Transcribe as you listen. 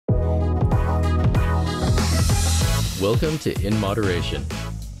Welcome to In Moderation,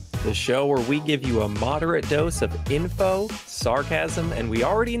 the show where we give you a moderate dose of info, sarcasm, and we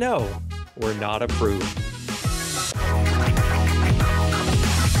already know we're not approved.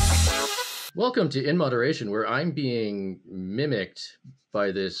 Welcome to In Moderation, where I'm being mimicked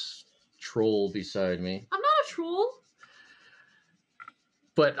by this troll beside me. I'm not a troll.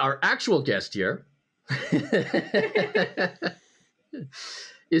 But our actual guest here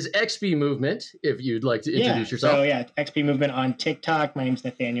is XP Movement, if you'd like to introduce yourself. So XP Movement on TikTok. My name's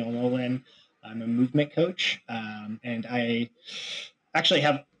Nathaniel Nolan. I'm a movement coach, and I actually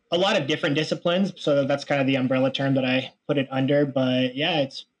have a lot of different disciplines, so that's kind of the umbrella term that I put it under. But yeah,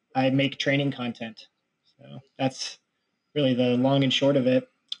 I make training content. So that's really the long and short of it.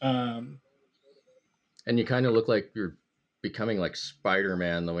 And you kind of look like you're becoming like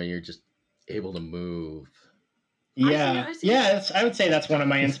Spider-Man, the way you're just able to move. Yeah, I see. I would say that's one of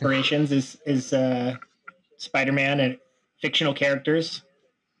my inspirations is Spider-Man and fictional characters.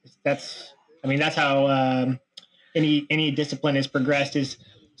 That's how any discipline has progressed. Is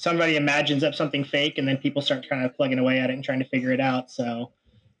somebody imagines up something fake, and then people start kind of plugging away at it and trying to figure it out. So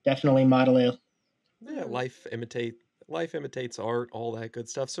definitely model it. Yeah, life imitates art, all that good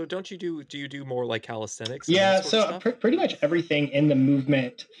stuff. So do you do more like calisthenics? Yeah, so pretty much everything in the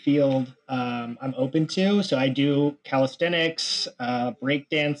movement field I'm open to. So I do calisthenics,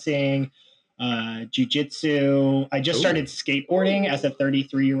 breakdancing, jiu-jitsu. I just started skateboarding as a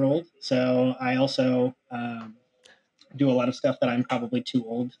 33-year-old. So I also do a lot of stuff that I'm probably too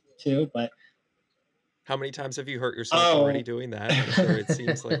old to, but how many times have you hurt yourself already doing that? I'm sure it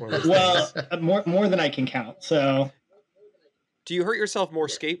seems like one of those things. More than I can count. So do you hurt yourself more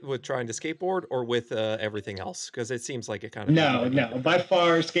with trying to skateboard or with everything else? Because it seems like it kind of... No. By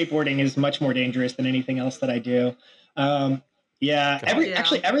far, skateboarding is much more dangerous than anything else that I do.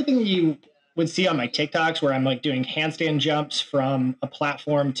 Actually, everything you would see on my TikToks where I'm like doing handstand jumps from a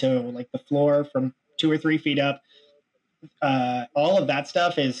platform to like the floor from 2 or 3 feet up, all of that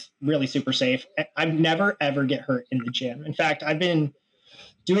stuff is really super safe. I've never, ever get hurt in the gym. In fact, I've been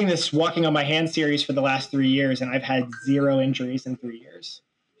doing this walking on my hand series for the last 3 years, and I've had 0 injuries in 3 years.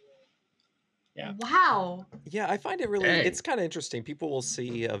 Yeah. Wow. Yeah, I find it really, it's kind of interesting. People will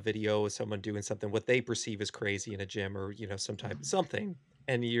see a video of someone doing something, what they perceive as crazy in a gym or, some type of something.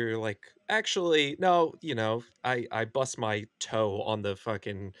 And you're like, actually, no, I bust my toe on the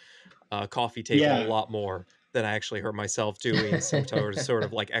fucking coffee table a lot more than I actually hurt myself doing some sort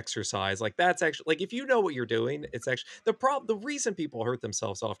of like exercise. Like that's actually like, if you know what you're doing, it's actually the reason people hurt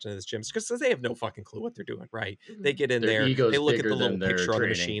themselves often in this gym is because they have no fucking clue what they're doing, right? They get in there, they look at the little picture on the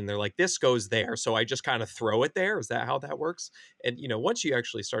machine, they're like, this goes there, so I just kind of throw it there. Is that how that works? And once you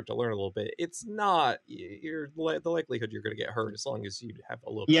actually start to learn a little bit, it's not the likelihood you're going to get hurt as long as you have a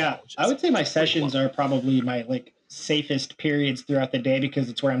little bit of knowledge. I would say my sessions are probably my safest periods throughout the day because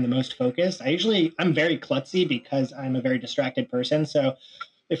it's where I'm the most focused. I'm very klutzy because I'm a very distracted person. So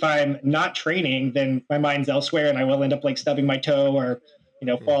if I'm not training, then my mind's elsewhere and I will end up stubbing my toe or,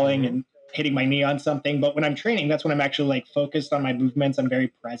 falling and hitting my knee on something. But when I'm training, that's when I'm actually focused on my movements. I'm very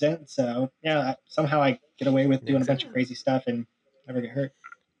present. So yeah, somehow I get away with doing a bunch of crazy stuff and never get hurt.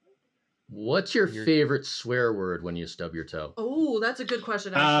 What's your favorite swear word when you stub your toe? Oh, that's a good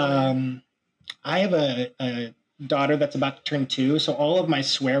question, actually. I have a daughter that's about to turn 2, so all of my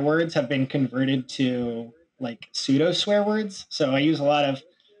swear words have been converted to pseudo swear words. So I use a lot of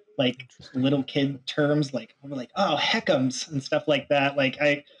little kid terms like oh, heckums and stuff like that. I've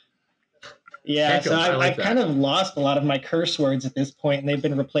kind of lost a lot of my curse words at this point, and they've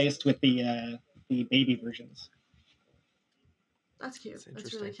been replaced with the baby versions. That's cute.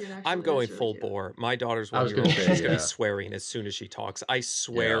 That's really cute, actually. I'm going full bore. My daughter's 1 year old. She's going to be swearing as soon as she talks. I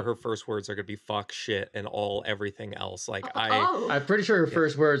swear her first words are going to be fuck, shit, and everything else. I'm pretty sure her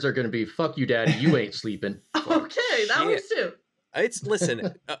first words are going to be fuck you, daddy, you ain't sleeping. Okay, that works too.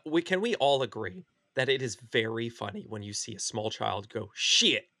 Listen, can we all agree that it is very funny when you see a small child go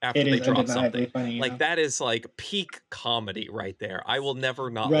shit after they drop something. Funny, that is peak comedy right there. I will never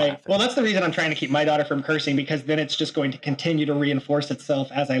not laugh. Right. Well, that's the reason I'm trying to keep my daughter from cursing, because then it's just going to continue to reinforce itself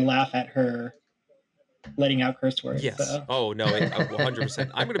as I laugh at her letting out curse words. Yes. So. Oh no,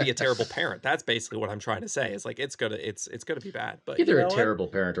 100%. I'm going to be a terrible parent. That's basically what I'm trying to say. It's it's going to be bad. But either a terrible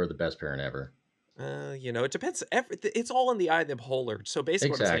parent or the best parent ever. It depends. It's all in the eye of the beholder. So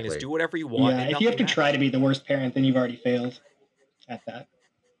basically what I'm saying is do whatever you want. Yeah, if you have to try to be the worst parent, then you've already failed at that.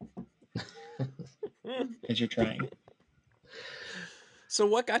 Because you're trying. So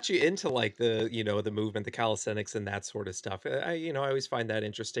what got you into like the, the movement, the calisthenics and that sort of stuff? I always find that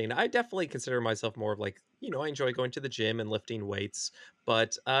interesting. I definitely consider myself more of like, I enjoy going to the gym and lifting weights,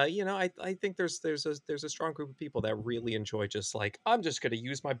 but I think there's a strong group of people that really enjoy just like, I'm just going to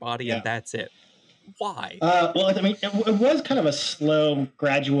use my body and Yeah. that's it. Why? Well, I mean, it was kind of a slow,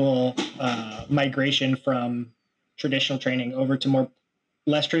 gradual migration from traditional training over to more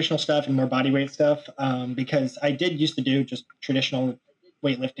less traditional stuff and more body weight stuff, because I did used to do just traditional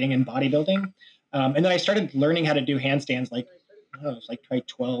weightlifting and bodybuilding. And then I started learning how to do handstands like, I don't know, it was like probably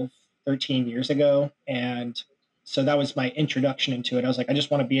 12, 13 years ago. And so that was my introduction into it. I was like, I just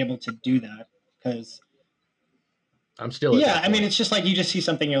want to be able to do that because I'm still at that I mean, point. it's just like you just see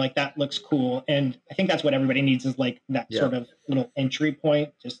something, you're like, that looks cool. And I think that's what everybody needs is like that sort of little entry point,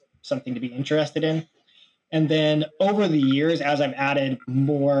 just something to be interested in. And then over the years, as I've added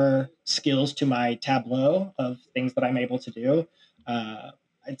more skills to my tableau of things that I'm able to do,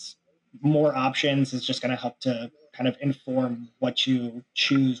 it's more options is just going to help to kind of inform what you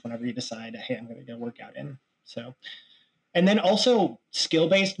choose whenever you decide, hey, I'm going to get a workout in. So, and then also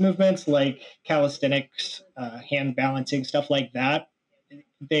skill-based movements like calisthenics, hand balancing, stuff like that.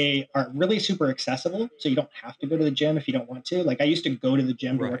 They are really super accessible, so you don't have to go to the gym if you don't want to. Like I used to go to the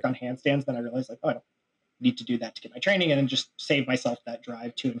gym to work on handstands, then I realized like, oh, I don't need to do that to get my training, and then just save myself that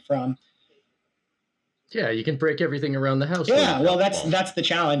drive to and from. Yeah, you can break everything around the house. Yeah, well, that's the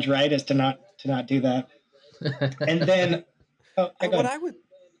challenge, right? Is to not do that. And then, I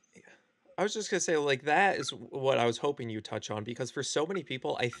was just gonna say, like, that is what I was hoping you touch on, because for so many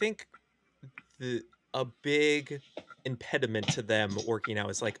people, I think a big impediment to them working out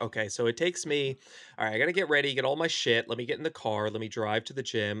is like, okay, so it takes me, all right, I gotta get ready, get all my shit, let me get in the car, let me drive to the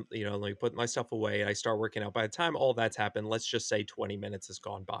gym, let me put my stuff away, and I start working out. By the time all that's happened, let's just say 20 minutes has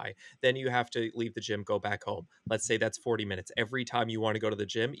gone by. Then you have to leave the gym, go back home. Let's say that's 40 minutes. Every time you want to go to the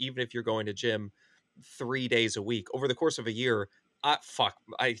gym, even if you're going to gym 3 days a week over the course of a year,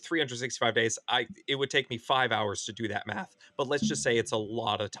 365 days, it would take me 5 hours to do that math, but let's just say it's a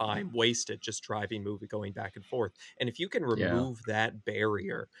lot of time wasted just driving, moving, going back and forth. And if you can remove that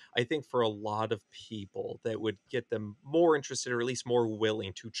barrier, I think for a lot of people that would get them more interested, or at least more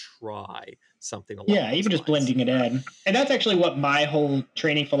willing to try something along those even just lines. blending it in. And that's actually what my whole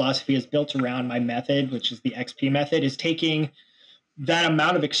training philosophy is built around. My method, which is the XP method, is taking that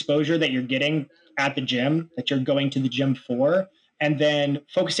amount of exposure that you're getting at the gym, that you're going to the gym for, and then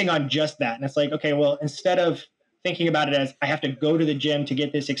focusing on just that. And it's like, okay, well, instead of thinking about it as I have to go to the gym to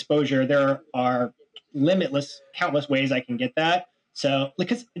get this exposure, there are countless ways I can get that. So,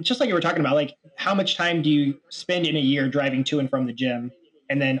 because just like you were talking about, like how much time do you spend in a year driving to and from the gym?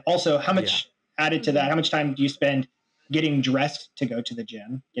 And then also how much added to that, how much time do you spend getting dressed to go to the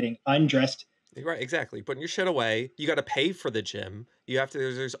gym, getting undressed? Right, exactly. Putting your shit away. You got to pay for the gym. You have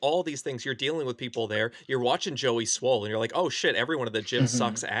to. There's all these things. You're dealing with people there. You're watching Joey Swole, and you're like, oh shit, everyone at the gym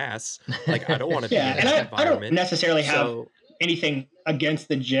sucks ass. Like, I don't want to be in that environment. I don't necessarily have anything against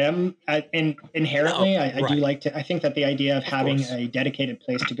the gym. Inherently, I do like to. I think that the idea of having a dedicated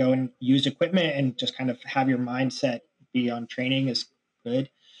place to go and use equipment and just kind of have your mindset be on training is good.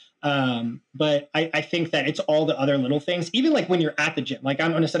 But I think that it's all the other little things, even like when you're at the gym, like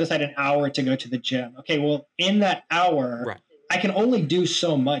I'm going to set aside an hour to go to the gym. Okay, well, in that hour, I can only do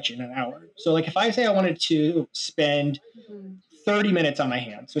so much in an hour. So like if I say I wanted to spend 30 minutes on my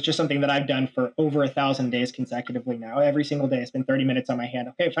hands, which is something that I've done for over 1,000 days consecutively now, every single day I spend 30 minutes on my hand.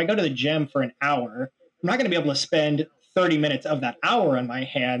 Okay, if I go to the gym for an hour, I'm not going to be able to spend 30 minutes of that hour on my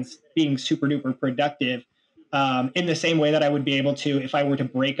hands being super duper productive in the same way that I would be able to if I were to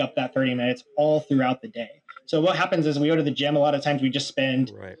break up that 30 minutes all throughout the day. So what happens is we go to the gym, a lot of times we just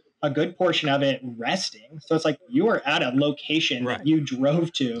spend a good portion of it resting. So it's like you are at a location that you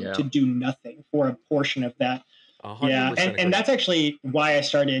drove to do nothing for a portion of that. Yeah, and that's actually why I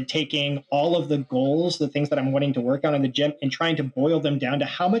started taking all of the goals, the things that I'm wanting to work on in the gym, and trying to boil them down to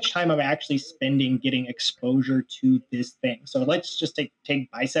how much time I'm actually spending getting exposure to this thing. So let's just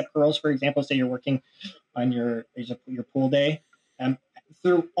take bicep curls, for example. Say you're working on your pool day.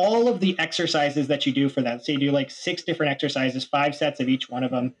 Through all of the exercises that you do for that, say you do like 6 different exercises, 5 sets of each one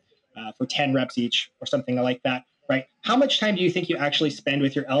of them for 10 reps each or something like that, right? How much time do you think you actually spend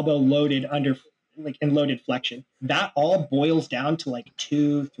with your elbow loaded in loaded flexion? that all boils down to like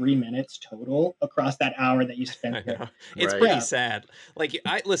 2-3 minutes total across that hour that you spent I there. know. It's Right. pretty Yeah. sad. Like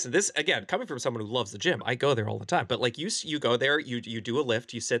I listen, this again, coming from someone who loves the gym, I go there all the time. But like you go there, you do a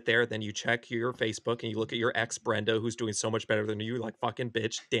lift, you sit there, then you check your Facebook and you look at your ex Brenda, who's doing so much better than you. Like fucking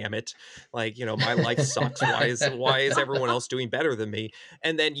bitch, damn it! Like my life sucks. Why is everyone else doing better than me?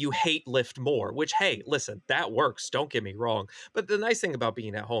 And then you hate lift more. Which hey, listen, that works. Don't get me wrong. But the nice thing about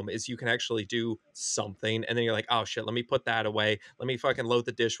being at home is you can actually do something, and then you're like, oh shit, let me put that away. Let me fucking load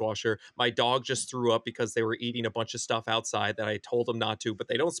the dishwasher. My dog just threw up because they were eating a bunch of stuff outside that I told them not to, but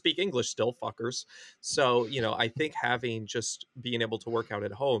they don't speak English still, fuckers. So, I think having just being able to work out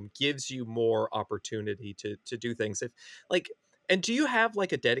at home gives you more opportunity to do things. If like and do you have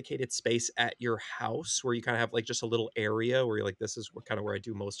like a dedicated space at your house where you kind of have like just a little area where you're like, this is kind of where I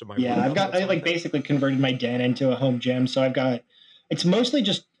do most of my Yeah, workouts? I like basically converted my den into a home gym. So it's mostly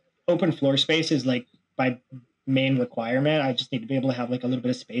just open floor space is like my main requirement. I just need to be able to have like a little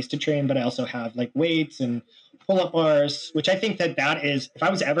bit of space to train, but I also have like weights and pull-up bars, which I think that is, if I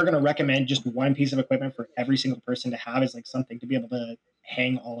was ever going to recommend just one piece of equipment for every single person to have, is like something to be able to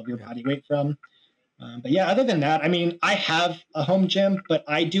hang all of your body weight from. But yeah, other than that, I mean, I have a home gym, but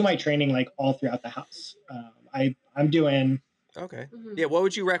I do my training like all throughout the house. I'm doing. Okay. Yeah. What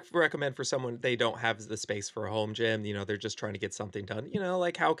would you recommend for someone they don't have the space for a home gym? They're just trying to get something done.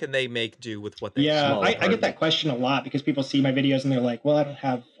 Like how can they make do with what they have? Yeah, Small I get that apartment. question a lot because people see my videos and they're like, well, I don't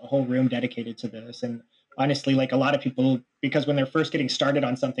have a whole room dedicated to this. And honestly, like a lot of people, because when they're first getting started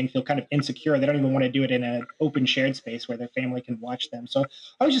on something, feel kind of insecure. They don't even want to do it in an open shared space where their family can watch them. So I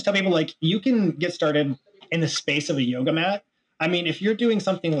always just tell people like, you can get started in the space of a yoga mat. I mean, if you're doing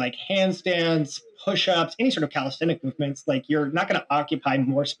something like handstands, push-ups, any sort of calisthenic movements, like you're not going to occupy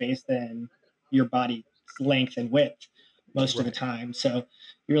more space than your body's length and width most of the time. So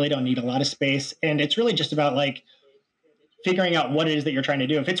you really don't need a lot of space. And it's really just about like figuring out what it is that you're trying to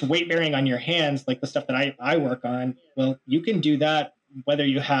do. If it's weight bearing on your hands, like the stuff that I work on, well, you can do that whether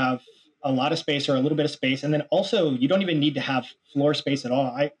you have a lot of space or a little bit of space. And then also you don't even need to have floor space at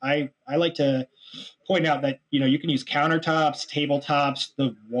all. I like to point out that, you can use countertops, tabletops,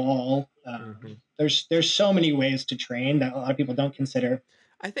 the wall. There's so many ways to train that a lot of people don't consider.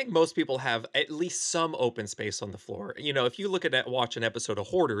 I think most people have at least some open space on the floor. If you look at watch an episode of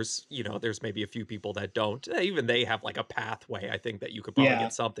Hoarders, there's maybe a few people that don't. Even they have like a pathway. I think that you could probably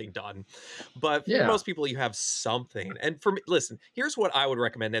get something done. But for most people, you have something. And for me, listen, here's what I would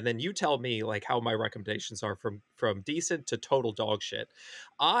recommend, and then you tell me like how my recommendations are from decent to total dog shit.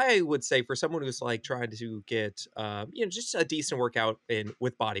 I would say for someone who's like trying to get just a decent workout in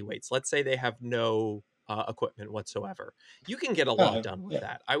with body weights. Let's say they have no equipment whatsoever. You can get a lot done with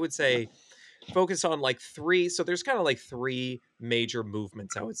that. I would say focus on like three. So there's kind of like three major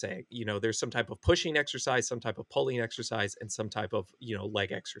movements, I would say. There's some type of pushing exercise, some type of pulling exercise, and some type of,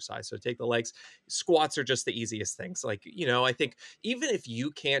 leg exercise. So take the legs. Squats are just the easiest things. Like, I think even if you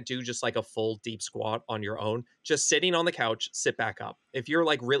can't do just like a full deep squat on your own, just sitting on the couch, sit back up. If you're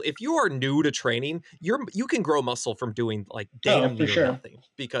like if you are new to training, you can grow muscle from doing like damn near nothing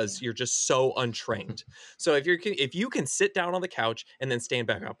because you're just so untrained. So if you can sit down on the couch and then stand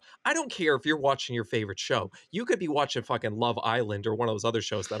back up, I don't care if you're watching your favorite show. You could be watching fucking Love Island or one of those other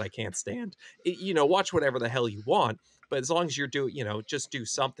shows that I can't stand. Watch whatever the hell you want, but as long as you're doing, just do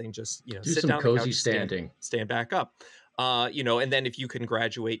something. Just do sit some down on cozy the couch, standing, stand back up. And then if you can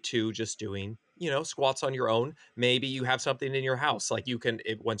graduate to just doing, squats on your own, maybe you have something in your house. Like you can,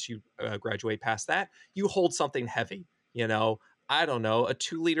 once you graduate past that, you hold something heavy. I don't know, a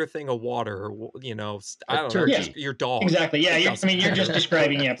 2-liter thing of water, or, I don't know, just your dog. Exactly. Yeah. You're just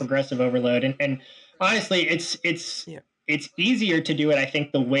describing progressive overload, and honestly, it's easier to do it, I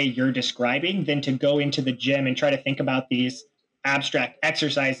think, the way you're describing than to go into the gym and try to think about these abstract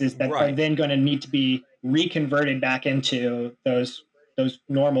exercises that are then going to need to be reconverted back into those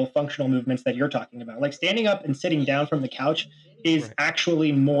normal functional movements that you're talking about. Like standing up and sitting down from the couch is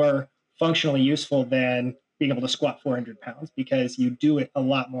actually more functionally useful than being able to squat 400 pounds because you do it a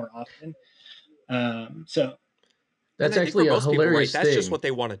lot more often. So that's actually a hilarious thing. That's just what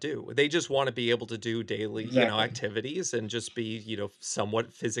they want to do. They just want to be able to do daily, activities and just be,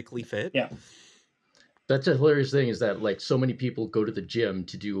 somewhat physically fit. Yeah. That's a hilarious thing is that like so many people go to the gym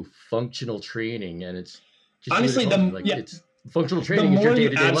to do functional training, and it's just honestly it's functional training. The more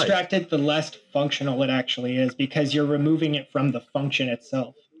you abstract it, the less functional it actually is because you're removing it from the function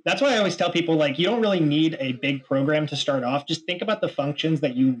itself. That's why I always tell people, like, you don't really need a big program to start off. Just think about the functions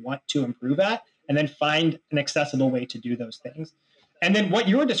that you want to improve at and then find an accessible way to do those things. And then what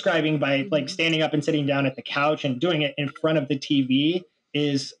you're describing by like standing up and sitting down at the couch and doing it in front of the TV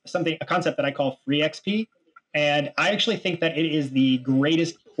is a concept that I call free XP. And I actually think that it is the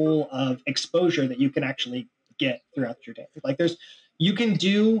greatest pool of exposure that you can actually get throughout your day. Like you can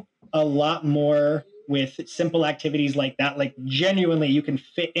do a lot more with simple activities like that. Like genuinely, you can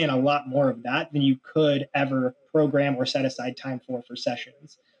fit in a lot more of that than you could ever program or set aside time for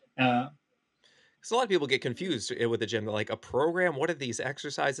sessions. Because a lot of people get confused with the gym. They're like, a program? What are these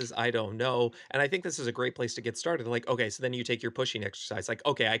exercises? I don't know. And I think this is a great place to get started. They're like, okay, so then you take your pushing exercise. Like,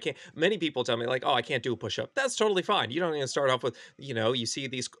 okay, I can't. Many people tell me, like, oh, I can't do a push up. That's totally fine. You don't even start off with, you see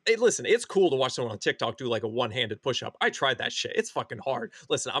these. Hey, listen, it's cool to watch someone on TikTok do like a one-handed push up. I tried that shit. It's fucking hard.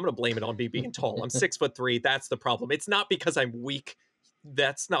 Listen, I'm going to blame it on me being tall. I'm 6'3". That's the problem. It's not because I'm weak.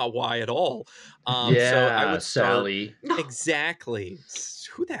 That's not why at all. So I would start Sally. exactly.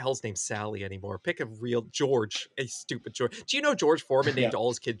 Who the hell's named Sally anymore? Pick a real George, a stupid George. Do you know George Foreman named all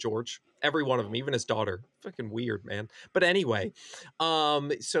his kid George? Every one of them, even his daughter. Fucking weird, man. But anyway,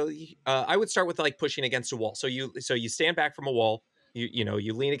 I would start with like pushing against a wall. So you stand back from a wall.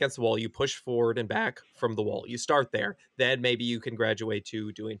 You lean against the wall, you push forward and back from the wall. You start there. Then maybe you can graduate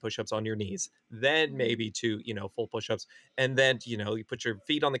to doing push-ups on your knees. Then maybe to, full push-ups. And then, you put your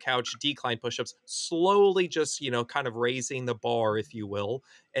feet on the couch, decline push-ups, slowly just, kind of raising the bar, if you will,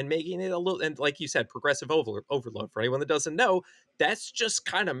 and making it a little, and like you said, progressive overload. For anyone that doesn't know, that's just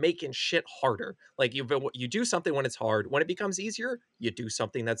kind of making shit harder. Like you do something when it's hard. When it becomes easier, you do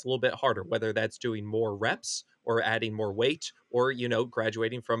something that's a little bit harder, whether that's doing more reps or adding more weight or,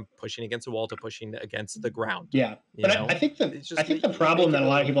 graduating from pushing against a wall to pushing against the ground. Yeah. But I think the problem that a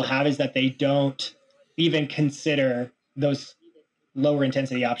lot of people have is that they don't even consider those lower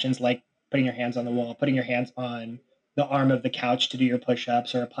intensity options, like putting your hands on the wall, putting your hands on the arm of the couch to do your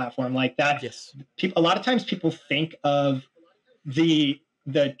push-ups or a platform like that. Yes. A lot of times people think of the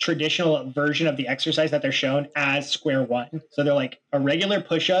traditional version of the exercise that they're shown as square one. So they're like a regular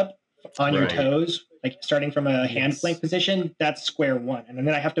push-up on your toes, like starting from a hand plank position, that's square one. And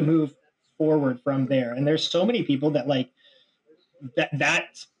then I have to move forward from there. And there's so many people that like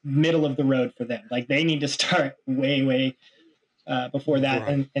that's middle of the road for them. Like they need to start way before that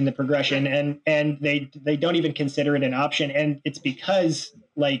in the progression, and they don't even consider it an option. And it's because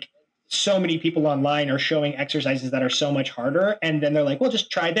like so many people online are showing exercises that are so much harder, and then they're like, well,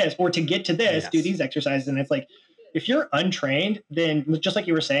 just try this, or to get to this, do these exercises. And it's like, if you're untrained, then just like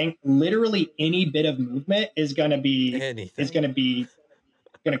you were saying, literally any bit of movement is going to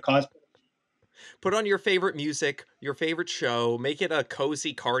cause. Put on your favorite music, your favorite show, make it a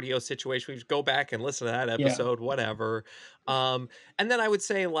cozy cardio situation. We go back and listen to that episode, whatever. And then I would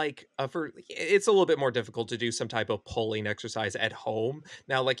say it's a little bit more difficult to do some type of pulling exercise at home.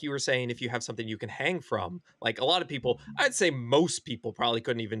 Now, like you were saying, if you have something you can hang from, like a lot of people, I'd say most people probably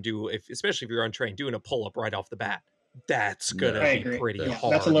couldn't even do, especially if you're untrained, doing a pull-up right off the bat. That's going to be pretty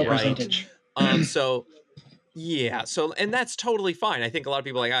hard. That's a low percentage. And that's totally fine. I think a lot of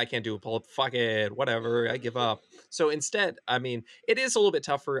people are like, I can't do a pull-up, fuck it, whatever, I give up. So instead, I mean, it is a little bit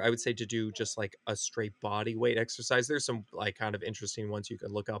tougher, I would say, to do just like a straight body weight exercise. There's some like kind of interesting ones you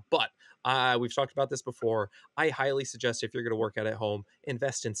can look up, but we've talked about this before. I highly suggest if you're going to work out at home,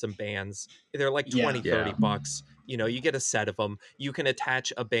 invest in some bands. They're like 20, 30 bucks. You get a set of them. You can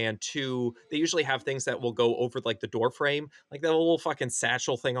attach a band to, they usually have things that will go over like the door frame, like that little fucking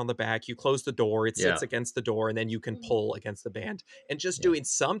satchel thing on the back. You close the door, it sits against the door, and then you can pull against the band. And just doing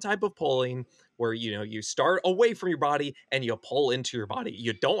some type of pulling where, you start away from your body and you pull into your body.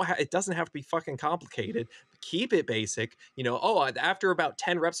 It doesn't have to be fucking complicated. Keep it basic. After about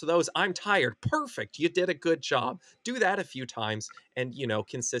 10 reps of those, I'm tired. Perfect. You did a good job. Do that a few times, and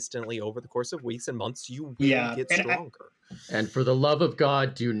consistently over the course of weeks and months, you will get stronger. And for the love of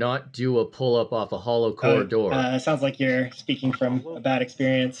God, do not do a pull-up off a hollow core door. Sounds like you're speaking from a bad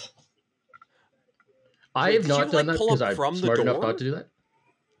experience. I have not done that because I'm smart enough not to do that.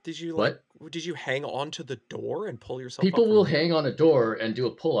 Did you Did you hang onto the door and pull yourself? People will hang on a door and do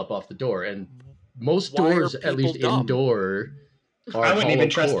a pull-up off the door, and most doors, at least indoor, are I wouldn't even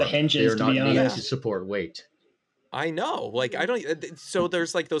trust the hinges. They're not made to support weight. I know, like I don't. So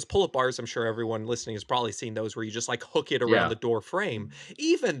there's like those pull-up bars. I'm sure everyone listening has probably seen those where you just like hook it around the door frame.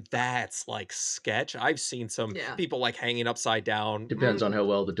 Even that's like sketch. I've seen some people like hanging upside down. Depends on how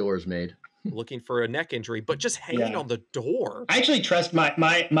well the door is made. Looking for a neck injury, but just hanging on the door. I actually trust my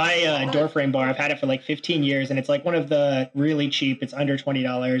door frame bar. I've had it for like 15 years, and it's like one of the really cheap. It's under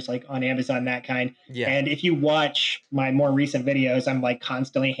 $20, like on Amazon, that kind. Yeah. And if you watch my more recent videos, I'm like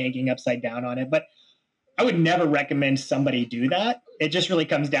constantly hanging upside down on it. But I would never recommend somebody do that. It just really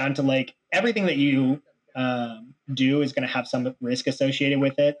comes down to like everything that you do is going to have some risk associated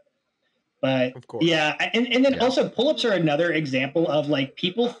with it. But of course. yeah, and then also pull-ups are another example of like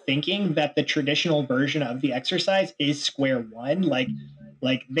people thinking that the traditional version of the exercise is square one. Like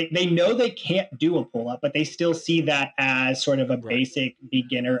they know they can't do a pull-up, but they still see that as sort of a basic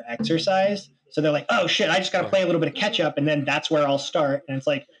beginner exercise. So they're like, oh shit, I just got to play a little bit of catch up, and then that's where I'll start. And it's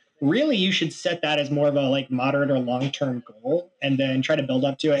like, really, you should set that as more of a like moderate or long-term goal, and then try to build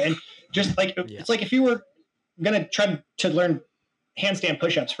up to it. And just like it's like if you were gonna try to learn handstand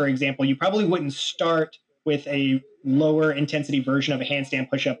push-ups, for example, you probably wouldn't start with a lower intensity version of a handstand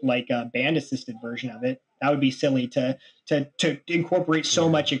push-up like a band assisted version of it. That would be silly to incorporate so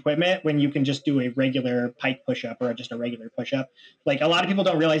much equipment when you can just do a regular pike push-up or just a regular push-up. Like a lot of people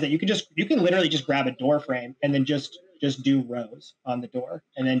don't realize that you can literally just grab a door frame and then just do rows on the door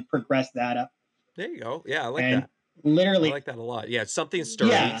and then progress that up. There you go. Yeah, I like that. Literally, I like that a lot. Yeah, something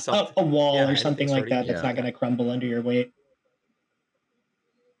sturdy. Yeah, a wall or something like that that's not going to crumble under your weight.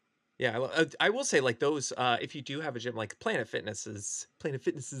 Yeah, I will say like those. If you do have a gym, like Planet Fitnesses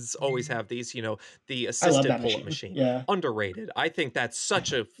always have these. You know, the assisted pull-up machine. Yeah, underrated. I think that's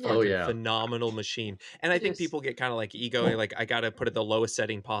such a fucking phenomenal machine. And I think people get kind of like ego, like I got to put it the lowest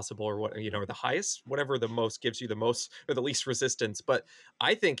setting possible, or what, you know, or the highest, whatever the most gives you the most or the least resistance. But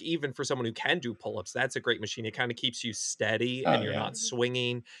I think even for someone who can do pull-ups, that's a great machine. It kind of keeps you steady and you're not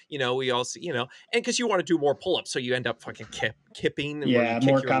swinging. You know, we also, you know, and because you want to do more pull-ups, so you end up fucking kipping and where you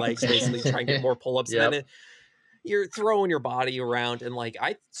kick your legs, basically try and get more pull-ups. Then you're throwing your body around, and like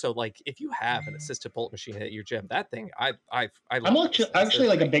if you have an assisted pull-up machine at your gym, that thing I'm actually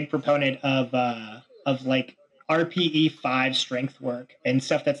like a big proponent of like RPE 5 strength work and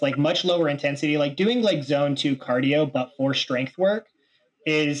stuff that's like much lower intensity, like doing like zone 2 cardio but for strength work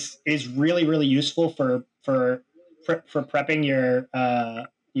is really, really useful for prepping your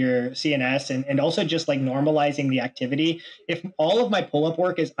CNS and also just like normalizing the activity. If all of my pull-up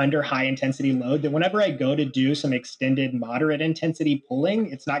work is under high intensity load, then whenever I go to do some extended moderate intensity pulling,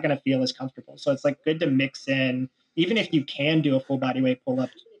 it's not going to feel as comfortable. So it's like good to mix in, even if you can do a full body weight pull-up,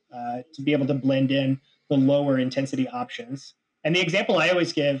 to be able to blend in the lower intensity options. And the example I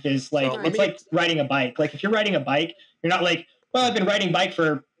always give is like, it's like riding a bike. Like if you're riding a bike, you're not like, well, I've been riding bike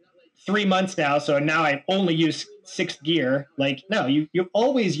for 3 months now, so now I only use 6th gear. Like, no, you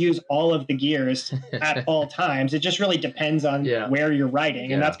always use all of the gears at all times. It just really depends on where you're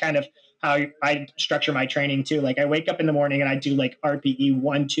riding. And that's kind of how I structure my training too. Like I wake up in the morning and I do like RPE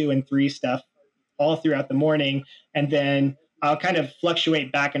 1, 2, and 3 stuff all throughout the morning. And then I'll kind of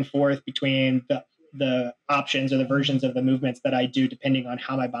fluctuate back and forth between the options or the versions of the movements that I do depending on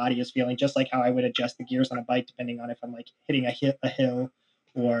how my body is feeling, just like how I would adjust the gears on a bike depending on if I'm like hitting a hill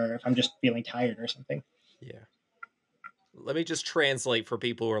or if I'm just feeling tired or something. Yeah. Let me just translate for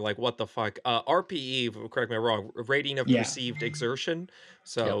people who are like, what the fuck? RPE, correct me if I'm wrong, rating of perceived exertion.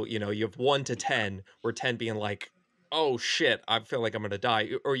 So, you know, you have 1 to 10, where 10 being like, oh shit, I feel like I'm going to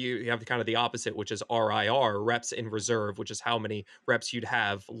die. Or you have kind of the opposite, which is RIR, reps in reserve, which is how many reps you'd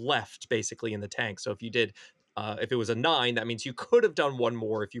have left basically in the tank. So if you did, if it was a 9, that means you could have done one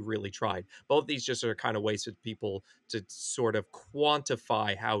more if you really tried. Both these just are kind of ways for people to sort of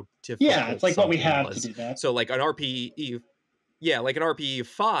quantify how difficult. Yeah, it's like what we have to do that. So like an RPE, like an RPE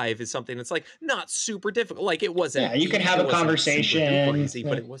 5 is something that's like not super difficult. Like it wasn't. Yeah, you can have a conversation, easy,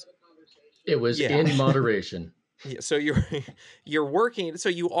 but it was in moderation. Yeah, so you're working, so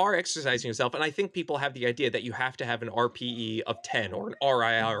you are exercising yourself, and I think people have the idea that you have to have an RPE of 10 or an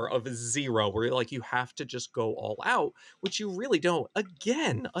RIR of 0, where like you have to just go all out, which you really don't.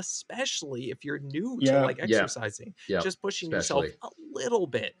 Again, especially if you're new to like exercising, just pushing yourself a little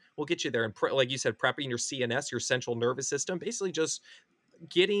bit will get you there. And like you said, prepping your CNS, your central nervous system, basically just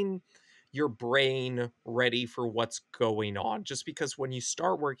getting your brain ready for what's going on, just because when you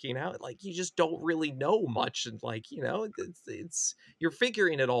start working out, like you just don't really know much, and like, you know, it's you're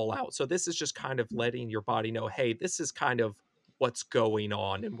figuring it all out. So this is just kind of letting your body know, hey, this is kind of what's going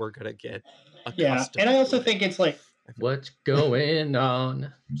on, and we're gonna get accustomed. And I also think it's like, what's going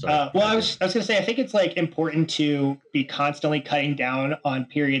on? Well, I was gonna say, I think it's like important to be constantly cutting down on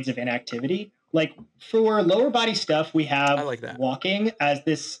periods of inactivity. Like for lower body stuff, we have walking as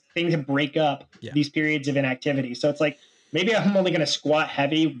this thing to break up these periods of inactivity. So it's like, maybe I'm only going to squat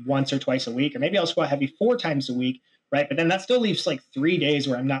heavy once or twice a week, or maybe I'll squat heavy 4 times a week, right? But then that still leaves like 3 days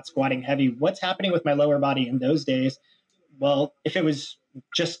where I'm not squatting heavy. What's happening with my lower body in those days? Well, if it was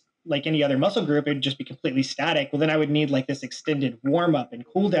just like any other muscle group, it would just be completely static. Well, then I would need like this extended warm up and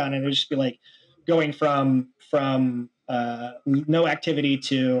cool down, and it would just be like going from no activity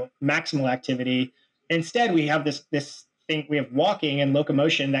to maximal activity. Instead, we have this we have walking and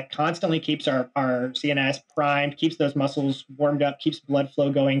locomotion that constantly keeps our CNS primed, keeps those muscles warmed up, keeps blood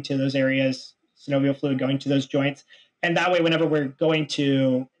flow going to those areas, synovial fluid going to those joints. And that way, whenever we're going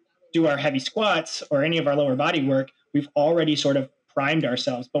to do our heavy squats or any of our lower body work, we've already sort of primed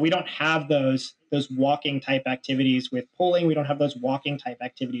ourselves, but we don't have those walking type activities with pulling. We don't have those walking type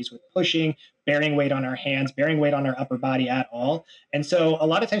activities with pushing, bearing weight on our hands, bearing weight on our upper body at all. And so a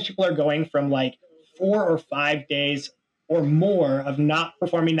lot of times people are going from like 4 or 5 days or more of not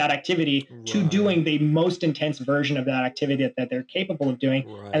performing that activity to doing the most intense version of that activity that they're capable of doing.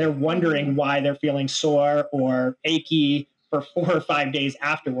 And they're wondering why they're feeling sore or achy for 4 or 5 days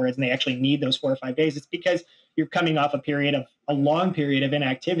afterwards, and they actually need those 4 or 5 days. It's because you're coming off a long period of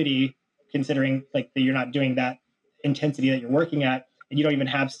inactivity, considering like that you're not doing that intensity that you're working at, and you don't even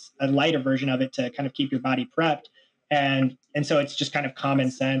have a lighter version of it to kind of keep your body prepped. And so it's just kind of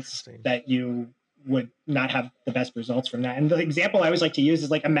common sense that you would not have the best results from that. And the example I always like to use is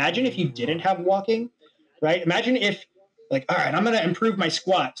like, imagine if you didn't have walking, right? Imagine if like, all right, I'm going to improve my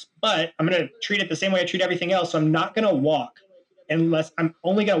squats, but I'm going to treat it the same way I treat everything else. So I'm not going to walk unless I'm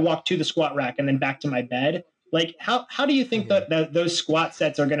only going to walk to the squat rack and then back to my bed. Like, how do you think that those squat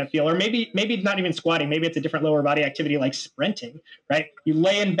sets are going to feel? Or maybe not even squatting. Maybe it's a different lower body activity like sprinting, right? You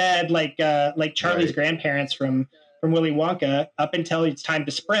lay in bed like Charlie's grandparents from Willy Wonka up until it's time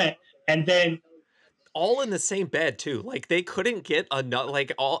to sprint, and then all in the same bed too. Like they couldn't get enough.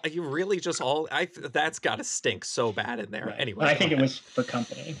 Like all you really just all. That's got to stink so bad in there. Right. Anyway, I think it was for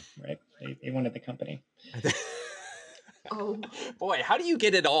company, right? They wanted the company. Oh boy, how do you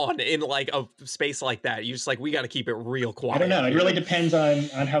get it on in like a space like that? You just like, we got to keep it real quiet. I don't know. It really depends on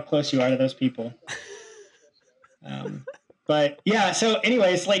how close you are to those people. But yeah. So,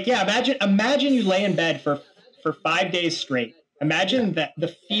 anyways, like imagine you lay in bed for 5 days straight. Imagine that the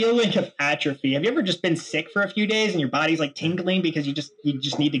feeling of atrophy. Have you ever just been sick for a few days and your body's like tingling because you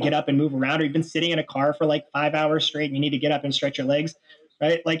just need to get up and move around, or you've been sitting in a car for like 5 hours straight and you need to get up and stretch your legs,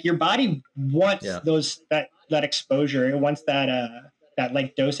 right? Like your body wants that exposure. It wants that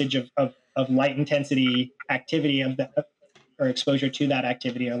like dosage of light intensity activity or exposure to that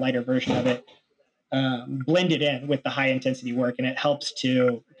activity, a lighter version of it, blended in with the high intensity work, and it helps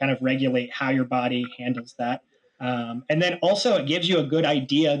to kind of regulate how your body handles that. And then also it gives you a good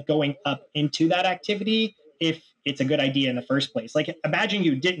idea going up into that activity if it's a good idea in the first place. Like imagine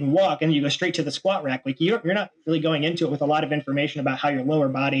you didn't walk and you go straight to the squat rack. Like you're not really going into it with a lot of information about how your lower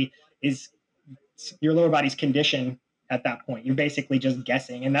body's condition at that point. You're basically just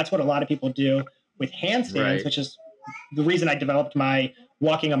guessing. And that's what a lot of people do with handstands, which is the reason I developed my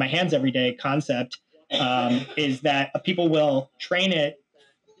walking on my hands every day concept, is that people will train it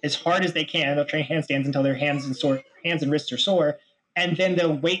as hard as they can. They'll train handstands until their hands and wrists are sore, and then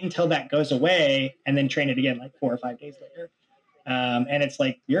they'll wait until that goes away and then train it again like 4 or 5 days later. And it's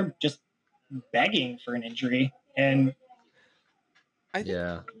like you're just begging for an injury. And I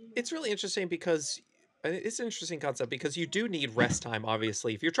think it's really interesting because it's an interesting concept because you do need rest time,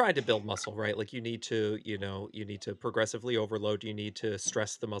 obviously, if you're trying to build muscle, right? Like you need to progressively overload, you need to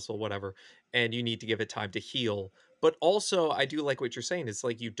stress the muscle, whatever, and you need to give it time to heal. But also, I do like what you're saying. It's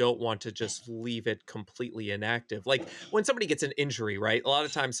like you don't want to just leave it completely inactive. Like when somebody gets an injury, right? A lot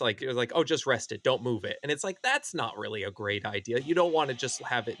of times, like you're like, oh, just rest it, don't move it. And it's like, that's not really a great idea. You don't want to just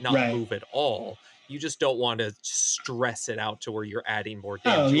have it not move at all. You just don't want to stress it out to where you're adding more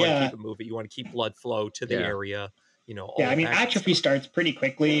damage. You want to keep it moving. You want to keep blood flow to the area. You know. I mean, atrophy starts pretty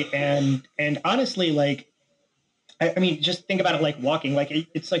quickly, and honestly, like, I mean, just think about it like walking. Like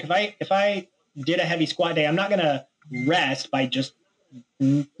it's like if I did a heavy squat day, I'm not gonna rest by just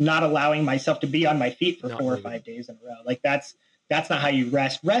not allowing myself to be on my feet for 4 or 5 days in a row. Like that's not how you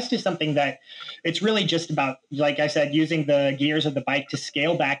rest. Rest is something that it's really just about, like I said, using the gears of the bike to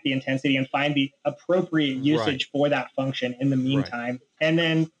scale back the intensity and find the appropriate usage for that function in the meantime. And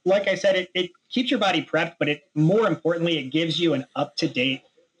then, like I said, it keeps your body prepped, but more importantly, it gives you an up-to-date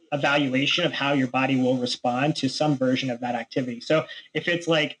evaluation of how your body will respond to some version of that activity. So if it's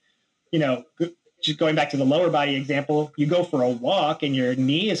like, just going back to the lower body example, you go for a walk and your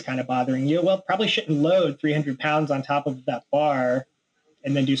knee is kind of bothering you. Well, probably shouldn't load 300 pounds on top of that bar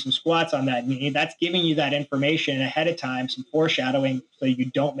and then do some squats on that knee. That's giving you that information ahead of time, some foreshadowing, so you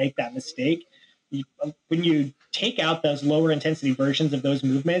don't make that mistake. When you take out those lower intensity versions of those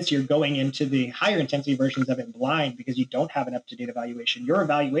movements, you're going into the higher intensity versions of it blind because you don't have an up-to-date evaluation. Your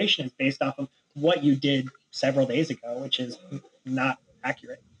evaluation is based off of what you did several days ago, which is not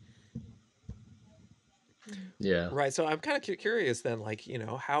accurate. Yeah. Right. So I'm kind of curious then, like,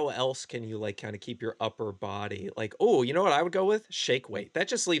 how else can you like kind of keep your upper body like, oh, you know what I would go with? Shake weight. That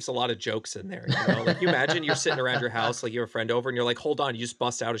just leaves a lot of jokes in there. Like you imagine you're sitting around your house, like you have a friend over and you're like, hold on, you just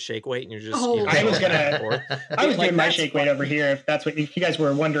bust out a shake weight and you're just, Oh. I was going back and gonna, forth. I was Like, doing my that's shake weight over here. If you guys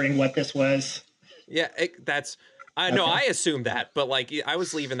were wondering what this was. Yeah, I know, I assume that, but like I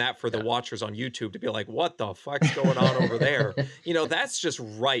was leaving that for the watchers on YouTube to be like, what the fuck's going on over there? That's just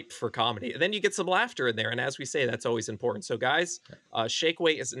ripe for comedy. And then you get some laughter in there. And as we say, that's always important. So guys, shake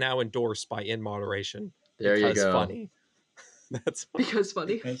weight is now endorsed by In Moderation. There you Because go. funny. That's because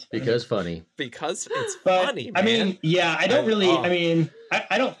funny. Because funny. Because it's But, funny, man. I mean, yeah, I don't really,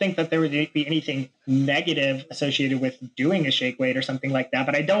 I don't think that there would be anything negative associated with doing a shake weight or something like that.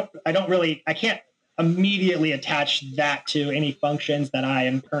 But I can't immediately attach that to any functions that I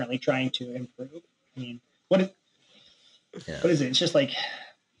am currently trying to improve. I mean, what is it? It's just like,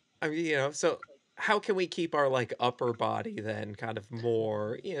 I mean, so how can we keep our like upper body then kind of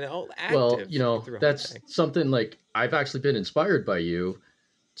more, active? Well, that's something like I've actually been inspired by you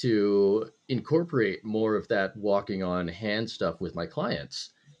to incorporate more of that walking on hand stuff with my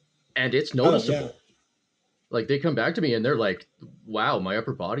clients. And it's noticeable. Oh, yeah. Like they come back to me and they're like, wow, my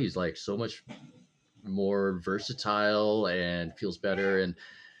upper body is like so much more versatile and feels better. And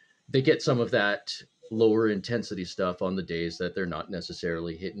they get some of that lower intensity stuff on the days that they're not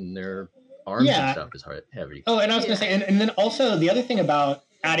necessarily hitting their arms and stuff as heavy. Oh, and I was going to say, and then also the other thing about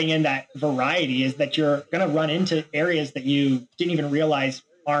adding in that variety is that you're going to run into areas that you didn't even realize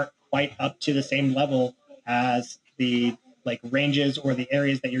aren't quite up to the same level as the like ranges or the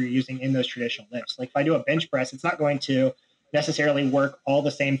areas that you're using in those traditional lifts. Like if I do a bench press, it's not going to necessarily work all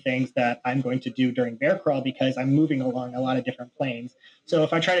the same things that I'm going to do during bear crawl because I'm moving along a lot of different planes. So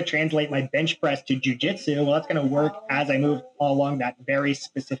if I try to translate my bench press to jujitsu, well, that's going to work as I move along that very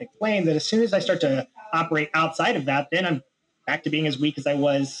specific plane. That as soon as I start to operate outside of that, then I'm back to being as weak as I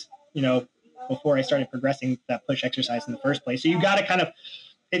was, before I started progressing that push exercise in the first place. So you got to kind of,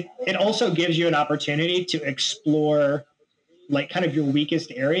 it also gives you an opportunity to explore like kind of your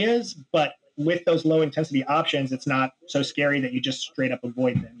weakest areas, but with those low intensity options, it's not so scary that you just straight up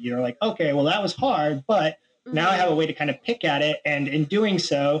avoid them. You're like, okay, well that was hard, but now I have a way to kind of pick at it. And in doing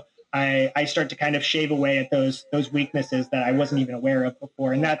so, I start to kind of shave away at those weaknesses that I wasn't even aware of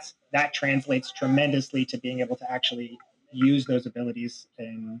before. And that translates tremendously to being able to actually use those abilities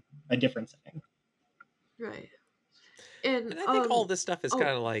in a different setting. Right. And I think all this stuff is kind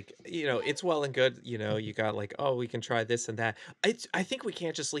of like, it's well and good, you got like, oh, we can try this and that. I think we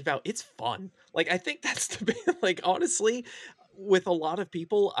can't just leave out, it's fun. Like, I think that's the, like, honestly, with a lot of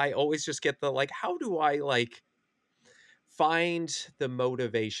people, I always just get the, like, how do I, like, find the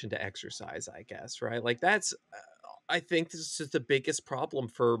motivation to exercise, I guess, right? Like, that's, I think this is the biggest problem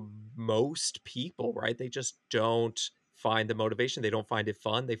for most people, right? They just don't find the motivation. They don't find it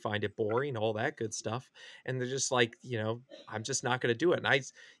fun. They find it boring, all that good stuff. And they're just like, I'm just not going to do it.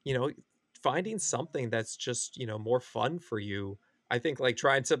 And finding something that's just, more fun for you. I think like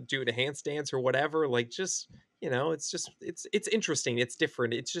trying to do a handstands or whatever, like just, it's interesting. It's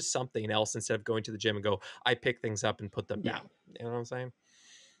different. It's just something else instead of going to the gym and go, I pick things up and put them down. You know what I'm saying?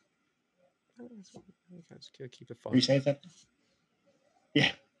 Just keep it fun. Are you saying something?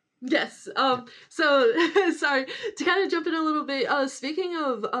 Yeah. Yes. So sorry to kind of jump in a little bit. Speaking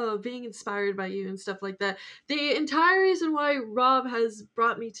of being inspired by you and stuff like that, the entire reason why Rob has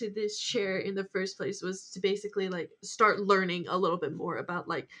brought me to this chair in the first place was to basically like start learning a little bit more about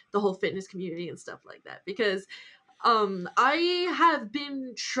like the whole fitness community and stuff like that, because I have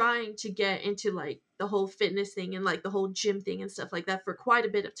been trying to get into like the whole fitness thing and like the whole gym thing and stuff like that for quite a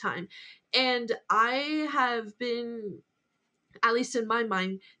bit of time, and I have been, at least in my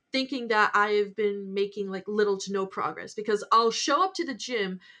mind, thinking that I have been making like little to no progress, because I'll show up to the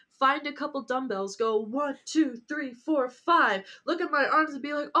gym, find a couple dumbbells, go 1, 2, 3, 4, 5, look at my arms and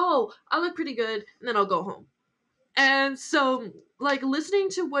be like, oh, I look pretty good, and then I'll go home. And so like listening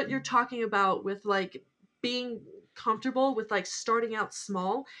to what you're talking about with like being comfortable with like starting out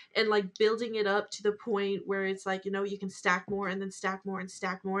small and like building it up to the point where it's like, you can stack more and then stack more and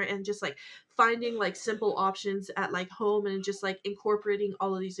stack more, and just like finding like simple options at like home and just like incorporating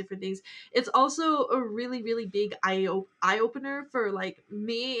all of these different things. It's also a really, really big eye opener for like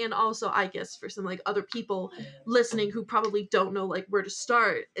me, and also I guess for some like other people listening who probably don't know like where to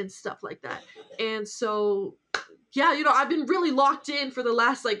start and stuff like that. And so yeah, I've been really locked in for the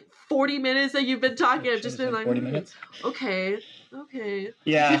last like 40 minutes that you've been talking. I've just been like, 40 minutes. Okay.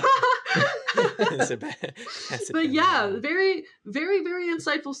 Yeah. But yeah, very, very, very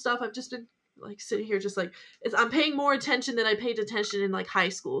insightful stuff. I've just been like sitting here just like I'm paying more attention than I paid attention in like high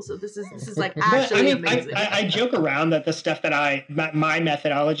school. So this is like But, actually I mean, amazing. I joke around that the stuff that my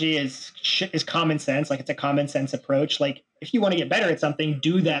methodology is common sense. Like, it's a common sense approach. Like, if you want to get better at something,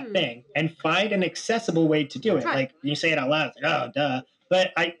 do that thing and find an accessible way to do it. Right. Like, you say it out loud, it's like, oh, duh.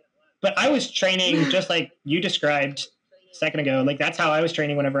 But I was training just like you described a second ago. Like, that's how I was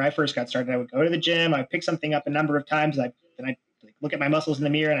training whenever I first got started. I would go to the gym, I'd pick something up a number of times, then I'd look at my muscles in the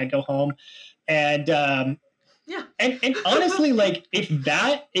mirror, and I'd go home. And yeah. And honestly, like, if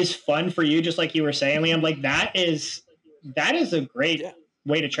that is fun for you, just like you were saying, Liam, like, that is a great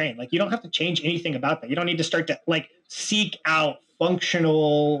way to train. Like, you don't have to change anything about that. You don't need to start to like seek out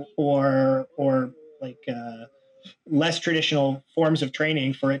functional or like less traditional forms of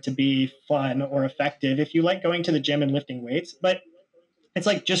training for it to be fun or effective. If you like going to the gym and lifting weights, but it's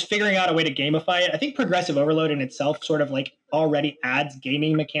like just figuring out a way to gamify it. I think progressive overload in itself sort of like already adds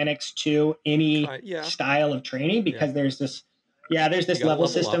gaming mechanics to any style of training, because there's this level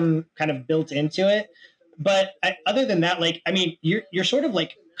system kind of built into it. But other than that, like, I mean, you're sort of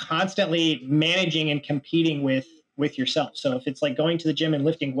like constantly managing and competing with yourself. So if it's like going to the gym and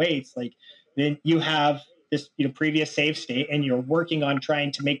lifting weights, like, then you have this, previous save state, and you're working on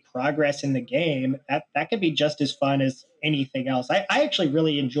trying to make progress in the game. That could be just as fun as anything else. I actually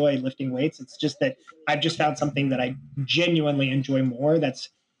really enjoy lifting weights. It's just that I've just found something that I genuinely enjoy more, that's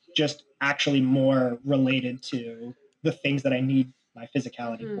just actually more related to the things that I need my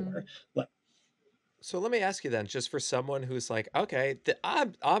physicality for. Like, so let me ask you then, just for someone who's like, okay,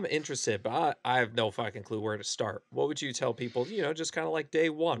 I'm interested, but I have no fucking clue where to start. What would you tell people, just kind of like day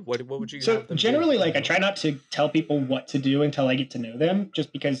one? What would you so generally do? Like, I try not to tell people what to do until I get to know them,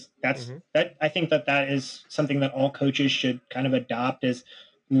 just because that I think that is something that all coaches should kind of adopt, is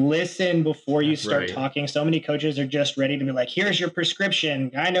listen before you start talking. So many coaches are just ready to be like, here's your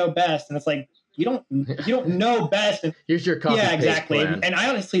prescription, I know best. And it's like, you don't know best. And here's your copy paste exactly plan. And I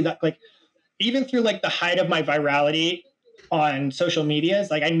honestly, that, like, even through like the height of my virality on social medias,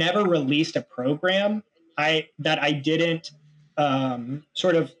 like, I never released a program that I didn't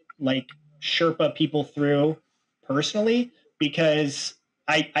sort of like Sherpa people through personally, because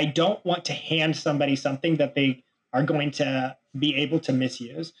I don't want to hand somebody something that they are going to be able to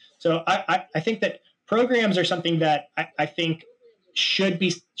misuse. So I think that programs are something that I think should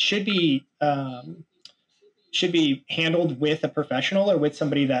be handled with a professional or with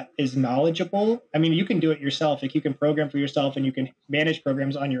somebody that is knowledgeable. I mean, you can do it yourself. Like, you can program for yourself and you can manage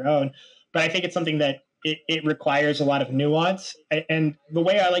programs on your own. But I think it's something that it requires a lot of nuance. And the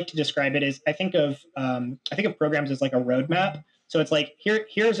way I like to describe it is, I think of programs as like a roadmap. So it's like,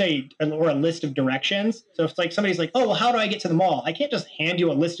 here's a list of directions. So if it's like somebody's like, oh, well, how do I get to the mall? I can't just hand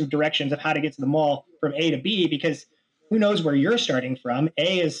you a list of directions of how to get to the mall from A to B, because who knows where you're starting from.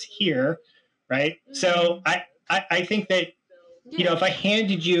 A is here, right? So I think that, if I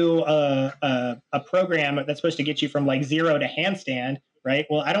handed you a program that's supposed to get you from like 0 to handstand, right?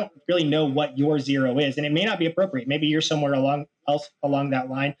 Well, I don't really know what your 0 is, and it may not be appropriate. Maybe you're somewhere along that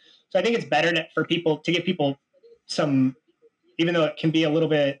line. So I think it's better to give people some, even though it can be a little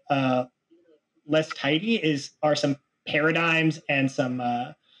bit less tidy, are some paradigms and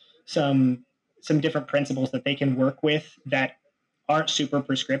some different principles that they can work with that aren't super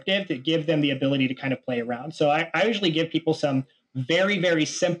prescriptive, to give them the ability to kind of play around. So I usually give people some very, very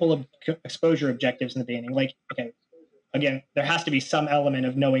simple exposure objectives in the beginning. Like, okay, again, there has to be some element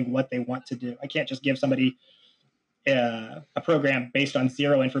of knowing what they want to do. I can't just give somebody a program based on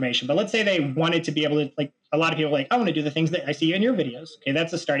 0 information. But let's say they wanted to be able to, like, a lot of people are like, I want to do the things that I see in your videos. Okay,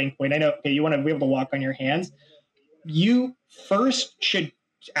 that's a starting point. I know, okay, you want to be able to walk on your hands. You first should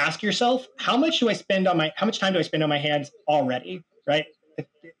ask yourself, how much time do I spend on my hands already, right?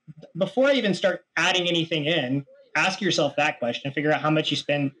 Before I even start adding anything in, ask yourself that question, figure out how much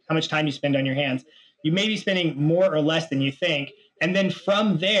time you spend on your hands. You may be spending more or less than you think. And then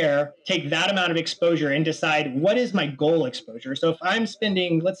from there, take that amount of exposure and decide, what is my goal exposure? So if I'm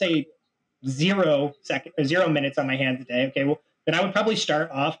spending, let's say, 0 minutes on my hands a day, okay, well, then I would probably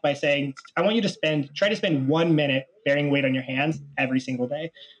start off by saying, I want you to try to spend 1 minute bearing weight on your hands every single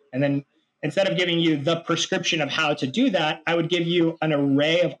day. And then instead of giving you the prescription of how to do that, I would give you an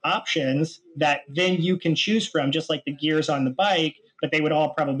array of options that then you can choose from, just like the gears on the bike, but they would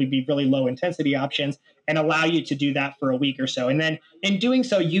all probably be really low intensity options, and allow you to do that for a week or so. And then in doing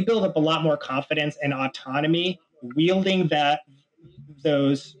so, you build up a lot more confidence and autonomy wielding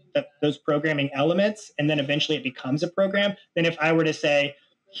those programming elements, and then eventually it becomes a program, than if I were to say,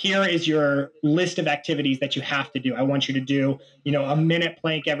 here is your list of activities that you have to do. I want you to do, a minute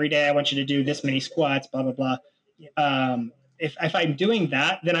plank every day. I want you to do this many squats, blah, blah, blah. if I'm doing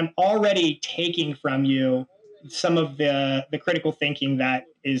that, then I'm already taking from you some of the critical thinking that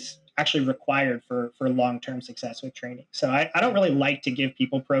is actually required for long-term success with training. So I don't really like to give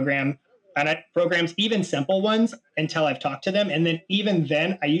people programs, even simple ones, until I've talked to them. And then even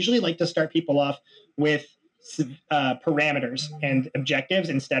then, I usually like to start people off with parameters and objectives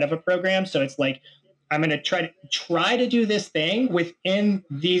instead of a program. So it's like, I'm going to try to do this thing within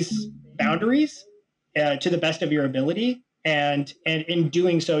these boundaries to the best of your ability. And in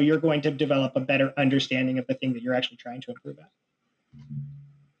doing so, you're going to develop a better understanding of the thing that you're actually trying to improve at.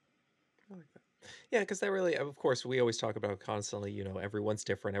 Yeah, because that really, of course, we always talk about constantly, everyone's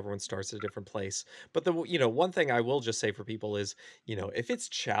different, everyone starts at a different place. But one thing I will just say for people is, if it's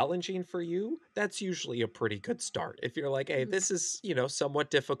challenging for you, that's usually a pretty good start. If you're like, hey, this is,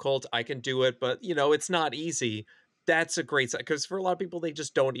 somewhat difficult, I can do it, but, it's not easy. That's a great start, because for a lot of people, they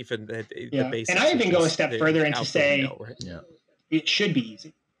just don't even, the basics. And I even go a step further and to say, right? It should be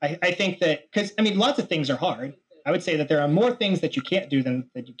easy. I think that, because, lots of things are hard. I would say that there are more things that you can't do than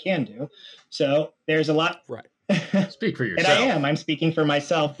that you can do. So there's a lot. Right. Speak for yourself. And I'm speaking for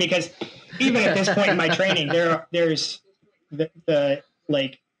myself, because even at this point in my training, there's the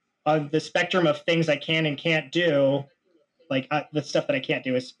on the spectrum of things I can and can't do, the stuff that I can't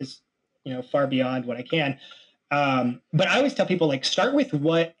do is far beyond what I can. But I always tell people, start with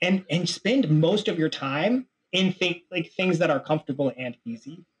what, and spend most of your time in things that are comfortable and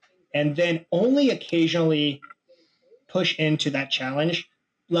easy, and then only occasionally push into that challenge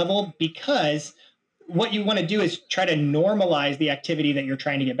level, because what you want to do is try to normalize the activity that you're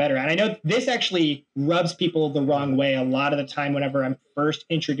trying to get better at. And I know this actually rubs people the wrong way a lot of the time whenever I'm first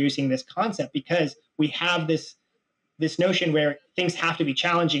introducing this concept, because we have this notion where things have to be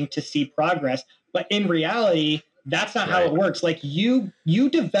challenging to see progress. But in reality, that's not how it works. You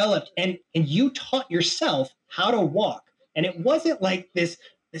developed and you taught yourself how to walk. And it wasn't like this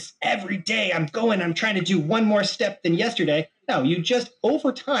every day I'm trying to do one more step than yesterday. No, you just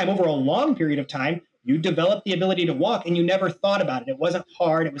over time, over a long period of time, you developed the ability to walk, and you never thought about it. It wasn't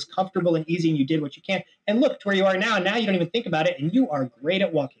hard. It was comfortable and easy, and you did what you can. And look to where you are now. Now you don't even think about it, and you are great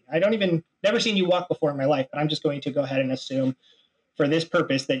at walking. Never seen you walk before in my life, but I'm just going to go ahead and assume for this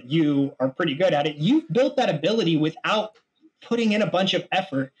purpose that you are pretty good at it. You've built that ability without putting in a bunch of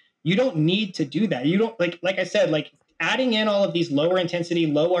effort. You don't need to do that. You don't, like I said, adding in all of these lower intensity,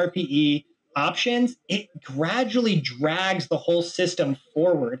 low RPE options, it gradually drags the whole system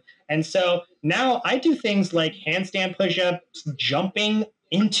forward. And so now I do things like handstand push-ups, jumping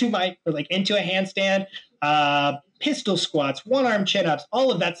into a handstand, pistol squats, one-arm chin-ups,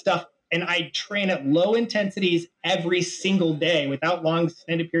 all of that stuff. And I train at low intensities every single day without long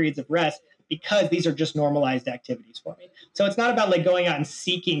extended periods of rest, because these are just normalized activities for me. So it's not about going out and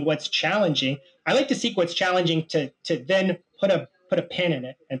seeking what's challenging. I like to seek what's challenging to then put a pin in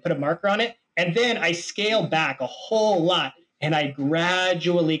it and put a marker on it. And then I scale back a whole lot, and I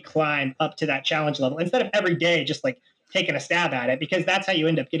gradually climb up to that challenge level instead of every day just taking a stab at it, because that's how you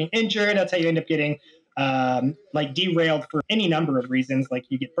end up getting injured. That's how you end up getting derailed for any number of reasons.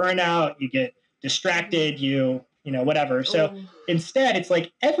 You get burnout, you get distracted, whatever. So instead, it's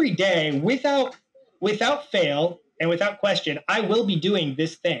every day without fail and without question, I will be doing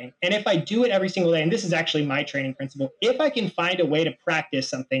this thing. And if I do it every single day, and this is actually my training principle, if I can find a way to practice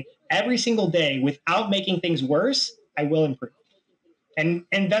something every single day without making things worse, I will improve. And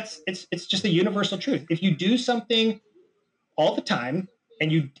it's just a universal truth. If you do something all the time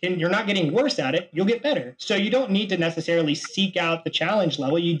and you're not getting worse at it, you'll get better. So you don't need to necessarily seek out the challenge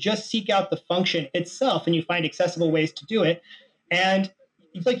level. You just seek out the function itself, and you find accessible ways to do it. And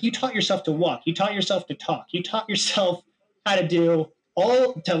you taught yourself to walk, you taught yourself to talk, you taught yourself how to do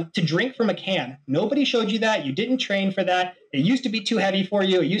to drink from a can. Nobody showed you that. You didn't train for that. It used to be too heavy for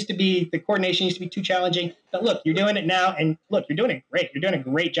you. The coordination used to be too challenging. But look, you're doing it now, and look, you're doing it great. You're doing a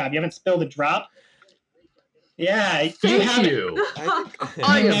great job. You haven't spilled a drop. Yeah, Thank you.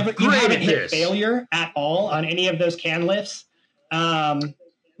 You haven't hit failure at all on any of those can lifts.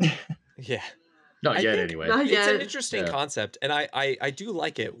 Yeah. Not yet, anyway. It's an interesting concept, and I do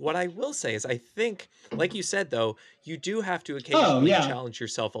like it. What I will say is I think, like you said, though, you do have to occasionally challenge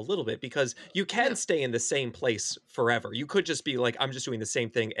yourself a little bit, because you can stay in the same place forever. You could just be like, I'm just doing the same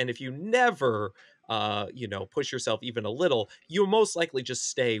thing. And if you never you know, push yourself even a little, you'll most likely just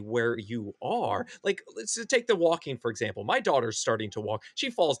stay where you are. Like, let's take the walking, for example. My daughter's starting to walk. She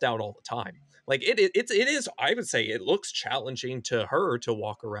falls down all the time. Like it is, I would say it looks challenging to her to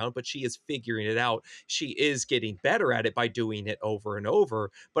walk around, but she is figuring it out. She is getting better at it by doing it over and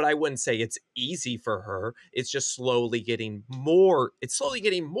over, but I wouldn't say it's easy for her. It's just slowly getting more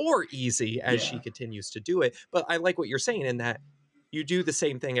easy as she continues to do it. But I like what you're saying in that you do the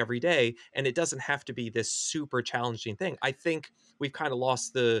same thing every day and it doesn't have to be this super challenging thing. I think we've kind of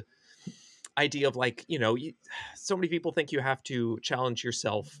lost the idea of like, you know, so many people think you have to challenge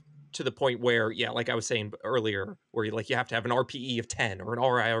yourself to the point where, yeah, like I was saying earlier, where you have to have an RPE of 10 or an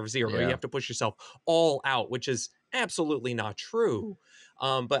RI of 0, or you have to push yourself all out, which is absolutely not true.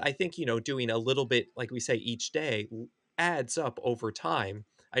 But I think, you know, doing a little bit, like we say, each day adds up over time.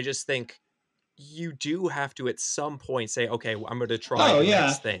 I just think you do have to at some point say, okay, I'm going to try the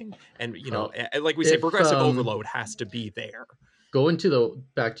next thing. And, you know, like we say, progressive overload has to be there. Going to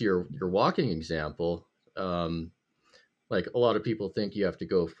back to your walking example, like a lot of people think you have to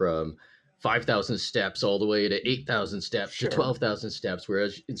go from 5,000 steps all the way to 8,000 steps to 12,000 steps,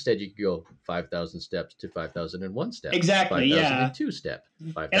 whereas instead you can go 5,000 steps to 5,001 steps. Exactly, 5,002 step.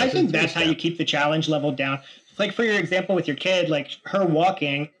 And I think that's how you keep the challenge level down. Like for your example with your kid, like her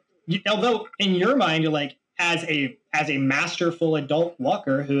walking, although in your mind you're like, as a masterful adult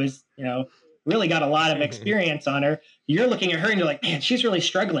walker who is, you know, really got a lot of experience on her, you're looking at her and you're like, man, she's really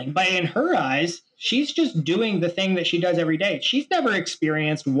struggling. But in her eyes, she's just doing the thing that she does every day. She's never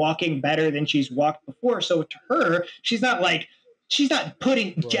experienced walking better than she's walked before. So to her, she's not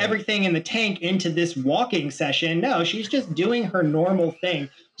putting everything in the tank into this walking session. No, she's just doing her normal thing.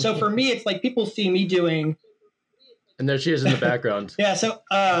 So for me, it's like people see me doing. And there she is in the background. Yeah.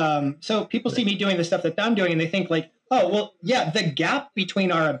 So people see me doing the stuff that I'm doing and they think like, oh, well, yeah, the gap between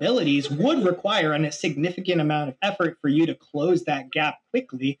our abilities would require a significant amount of effort for you to close that gap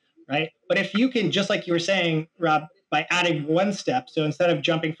quickly, right? But if you can, just like you were saying, Rob, by adding one step, so instead of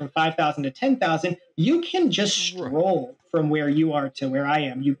jumping from 5,000 to 10,000, you can just stroll from where you are to where I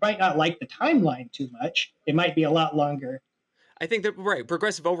am. You might not like the timeline too much. It might be a lot longer. I think that,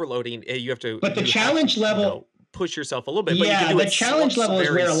 progressive overloading, you have to... But the challenge level... You know, push yourself a little bit. Yeah, but you can do the challenge level is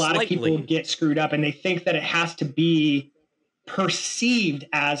where a lot of people get screwed up and they think that it has to be perceived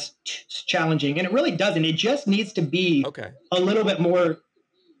as challenging. And it really doesn't. It just needs to be a little bit more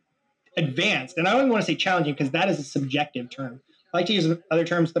advanced. And I don't even want to say challenging because that is a subjective term. I like to use other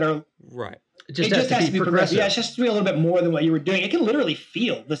terms that are... Right. It just has to be progressive. Yeah, it just has to be a little bit more than what you were doing. It can literally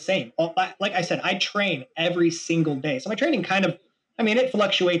feel the same. Like I said, I train every single day. So my training it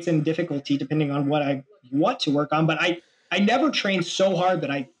fluctuates in difficulty depending on what I want to work on, but I never train so hard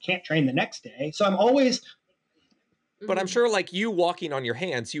that I can't train the next day. So I'm always... But I'm sure, like, you walking on your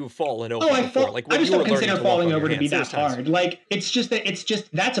hands, you've fallen over before. Like, I just don't consider falling over to be that hard. Like, it's just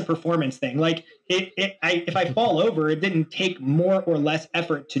that's a performance thing. Like, if I fall over, it didn't take more or less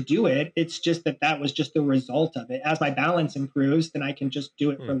effort to do it. It's just that was just the result of it. As my balance improves, then I can just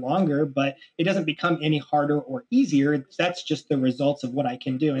do it for longer, but it doesn't become any harder or easier. That's just the results of what I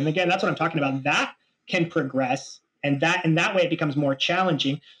can do. And again, that's what I'm talking about. That can progress, and that way it becomes more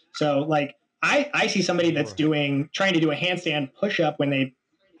challenging. So, like, I see somebody that's trying to do a handstand push-up when they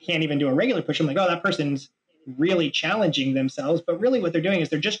can't even do a regular push-up. I'm like, oh, that person's really challenging themselves. But really what they're doing is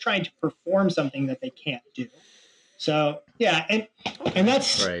they're just trying to perform something that they can't do. So, yeah. And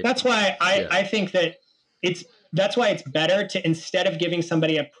that's why I think that that's why it's better to, instead of giving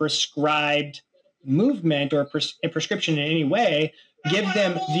somebody a prescribed movement or a prescription in any way, give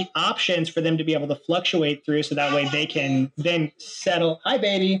them the options for them to be able to fluctuate through. So that way they can then settle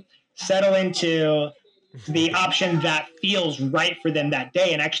into the option that feels right for them that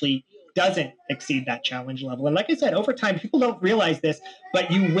day and actually doesn't exceed that challenge level. And like I said, over time, people don't realize this, but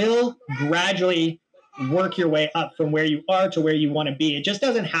you will gradually work your way up from where you are to where you want to be. It just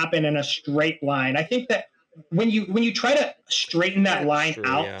doesn't happen in a straight line. I think that when you try to straighten that line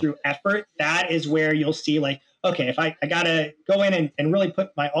out through effort, that is where you'll see, like, okay, if I got to go in and really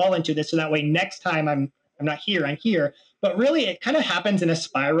put my all into this, so that way next time I'm not here, I'm here. But really, it kind of happens in a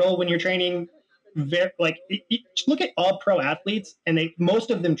spiral when you're training. Look at all pro athletes, and most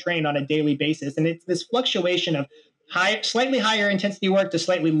of them train on a daily basis, and it's this fluctuation of slightly higher intensity work to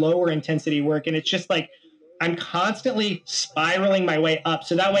slightly lower intensity work, and it's just like I'm constantly spiraling my way up.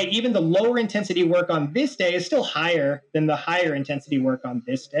 So that way, even the lower intensity work on this day is still higher than the higher intensity work on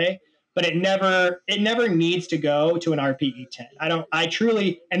this day. But it never needs to go to an RPE 10.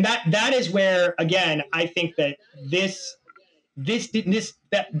 And that is where, again, I think that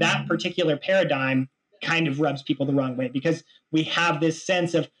that particular paradigm kind of rubs people the wrong way, because we have this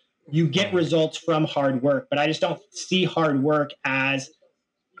sense of you get results from hard work, but I just don't see hard work as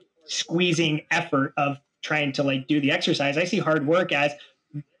squeezing effort of trying to like do the exercise. I see hard work as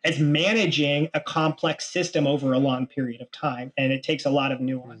managing a complex system over a long period of time, and it takes a lot of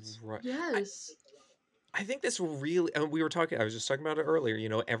nuance. Right. Yes. I think this really, and we were talking, I was just talking about it earlier, you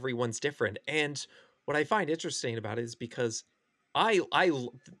know, everyone's different. And what I find interesting about it is because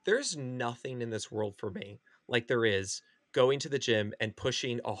there's nothing in this world for me like there is going to the gym and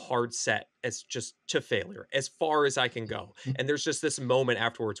pushing a hard set as just to failure as far as I can go. And there's just this moment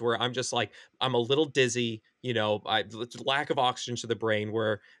afterwards where I'm just like, I'm a little dizzy, you know, lack of oxygen to the brain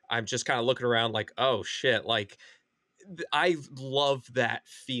where I'm just kind of looking around like, oh shit, like, I love that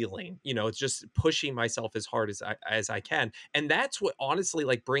feeling, you know, it's just pushing myself as hard as I can. And that's what honestly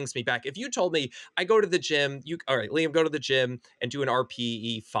like brings me back. If you told me I go to the gym, all right, Liam, go to the gym and do an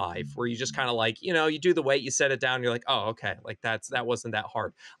RPE 5 where you just kind of like, you know, you do the weight, you set it down, you're like, oh, okay, like that wasn't that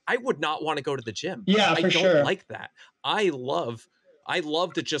hard. I would not want to go to the gym. Yeah, I for don't sure. like that. I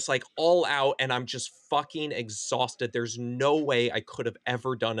love to just like all out and I'm just fucking exhausted. There's no way I could have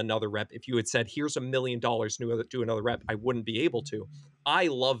ever done another rep. If you had said, here's $1 million to do another rep, I wouldn't be able to. I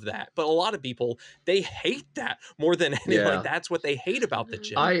love that. But a lot of people, they hate that more than anything. Yeah. Like, that's what they hate about the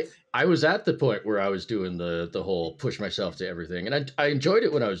gym. I was at the point where I was doing the whole push myself to everything. And I enjoyed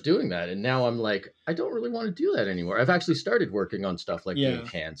it when I was doing that. And now I'm like, I don't really want to do that anymore. I've actually started working on stuff like doing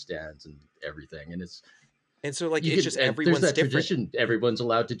handstands and everything. And so like it's just everyone's there's that different. Tradition. Everyone's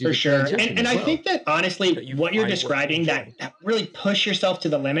allowed to do for sure. And I think that honestly, what you're describing, that really push yourself to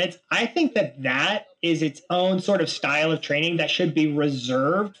the limits, I think that is its own sort of style of training that should be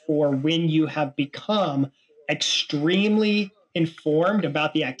reserved for when you have become extremely informed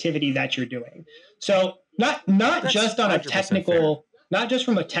about the activity that you're doing. So not just on a technical, fair. Not just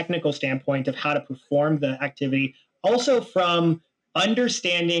from a technical standpoint of how to perform the activity, also from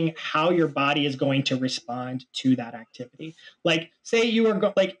understanding how your body is going to respond to that activity. Like, say you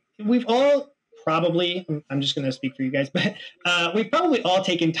are we've all probably, I'm just going to speak for you guys, but we've probably all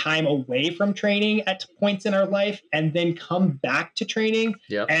taken time away from training at points in our life and then come back to training.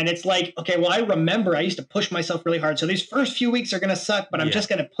 Yep. And it's like, okay, well, I remember I used to push myself really hard. So these first few weeks are going to suck, but I'm just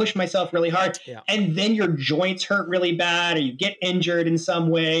going to push myself really hard. Yeah. And then your joints hurt really bad, or you get injured in some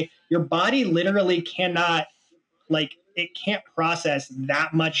way. Your body literally cannot, it can't process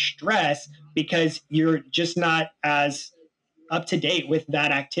that much stress because you're just not as up to date with that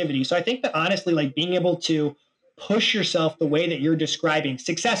activity. So I think that honestly, like being able to push yourself the way that you're describing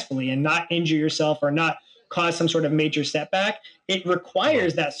successfully and not injure yourself or not cause some sort of major setback, it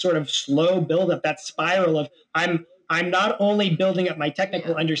requires that sort of slow buildup, that spiral of I'm not only building up my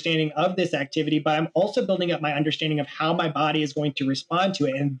technical understanding of this activity, but I'm also building up my understanding of how my body is going to respond to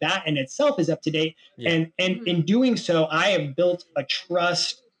it. And that in itself is up to date. Yeah. And in doing so, I have built a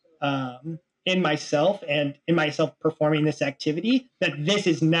trust in myself and in myself performing this activity that this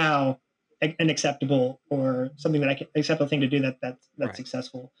is now an acceptable or something that I can acceptable thing to do that's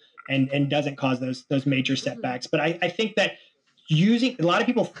successful and doesn't cause those major setbacks. But I think that a lot of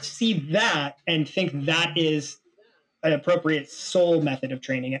people see that and think that is an appropriate sole method of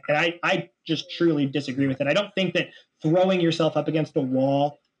training. And I just truly disagree with it. I don't think that throwing yourself up against a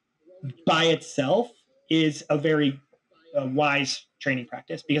wall by itself is a very wise training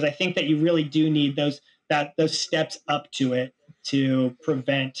practice, because I think that you really do need those steps up to it to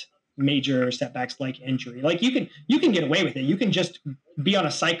prevent major setbacks like injury. Like you can get away with it. You can just be on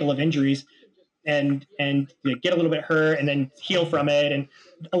a cycle of injuries and get a little bit hurt and then heal from it. And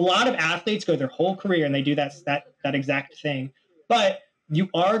a lot of athletes go their whole career and they do that exact thing. But you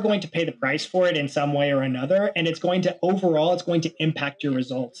are going to pay the price for it in some way or another, and it's going to impact your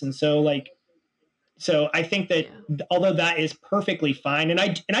results. And so I think that although that is perfectly fine, and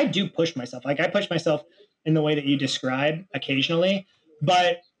I do push myself, like I push myself in the way that you describe occasionally,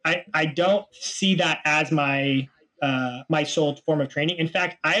 but I don't see that as my sole form of training. In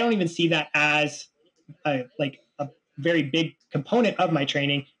fact, I don't even see that as a very big component of my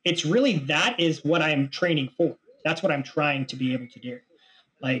training. It's really, that is what I'm training for. That's what I'm trying to be able to do.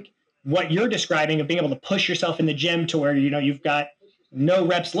 Like what you're describing of being able to push yourself in the gym to where, you've got no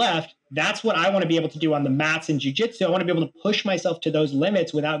reps left. That's what I want to be able to do on the mats in jiu-jitsu. I want to be able to push myself to those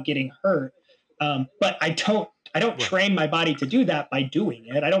limits without getting hurt. But I don't train my body to do that by doing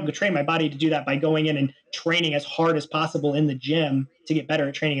it. I don't train my body to do that by going in and training as hard as possible in the gym to get better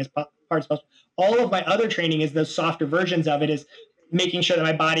at training as hard as possible. All of my other training is those softer versions of it, is making sure that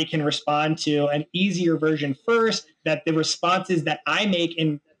my body can respond to an easier version first, that the responses that I make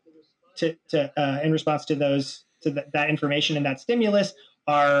in response to that information and that stimulus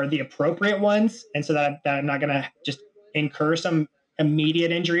are the appropriate ones. And so that I'm not going to just incur some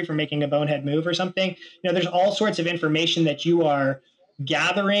immediate injury from making a bonehead move or something. There's all sorts of information that you are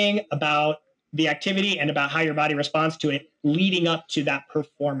gathering about the activity and about how your body responds to it leading up to that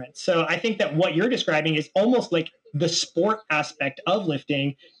performance. So I think that what you're describing is almost like the sport aspect of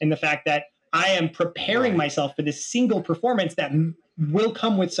lifting, and the fact that I am preparing myself for this single performance that will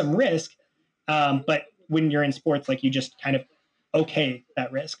come with some risk. But when you're in sports, like, you just kind of okay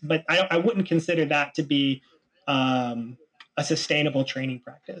that risk. But I wouldn't consider that to be a sustainable training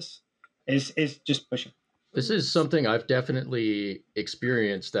practice. Is just pushing. This is something I've definitely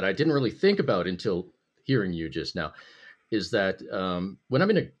experienced that I didn't really think about until hearing you just now, is that when I'm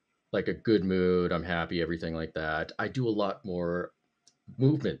in a good mood, I'm happy, everything like that, I do a lot more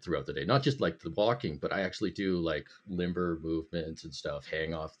movement throughout the day, not just like the walking, but I actually do like limber movements and stuff,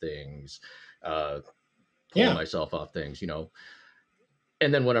 hang off things, pull myself off things,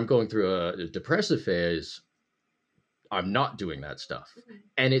 And then when I'm going through a depressive phase, I'm not doing that stuff.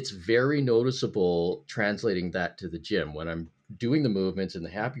 And it's very noticeable translating that to the gym. When I'm doing the movements and the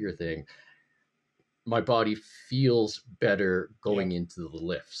happier thing, my body feels better going into the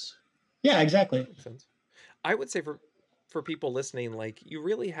lifts. Yeah, exactly. Makes sense. I would say for people listening, like, you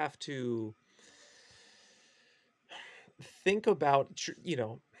really have to think about,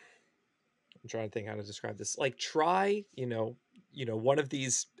 I'm trying to think how to describe this. Like, try, one of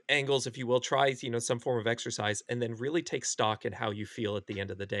these angles, if you will, try, some form of exercise, and then really take stock in how you feel at the end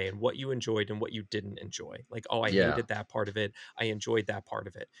of the day and what you enjoyed and what you didn't enjoy. Like, I hated that part of it, I enjoyed that part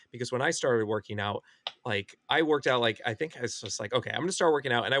of it. Because when I started working out, like, I worked out, like, I think I was just like, okay, I'm gonna start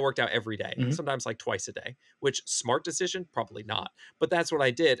working out, and I worked out every day, sometimes like twice a day, which, smart decision? Probably not, but that's what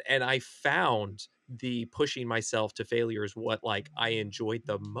I did. And I found the pushing myself to failure is what, like, I enjoyed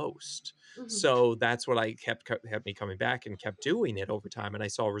the most. So that's what I kept me coming back and kept doing it over time. And I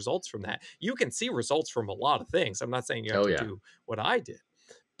saw results from that. You can see results from a lot of things. I'm not saying you have to do what I did,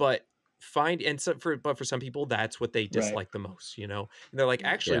 but for some people, that's what they dislike the most, and they're like,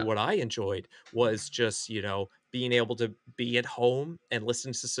 actually, what I enjoyed was just, being able to be at home and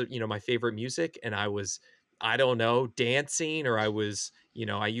listen to, my favorite music. And I was, I don't know, dancing, or I was,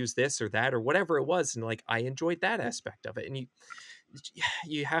 I used this or that or whatever it was. And, like, I enjoyed that aspect of it. And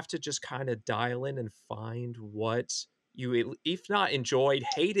you have to just kind of dial in and find what you, if not enjoyed,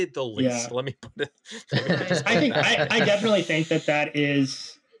 hated the least. Let me put it. I definitely think that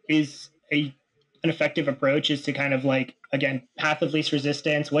is an effective approach, is to kind of, like, again, path of least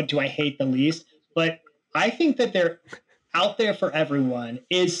resistance. What do I hate the least? But I think that they're out there for everyone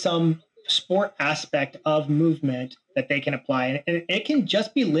is some sport aspect of movement that they can apply. And it can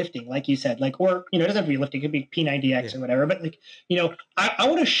just be lifting, like you said, like, or, it doesn't have to be lifting, it could be P90X or whatever. But, like, I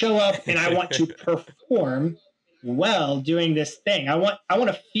want to show up and I want to perform well doing this thing. I want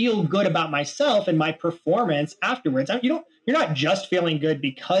to feel good about myself and my performance afterwards. You're not just feeling good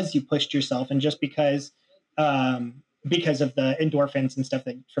because you pushed yourself and just because of the endorphins and stuff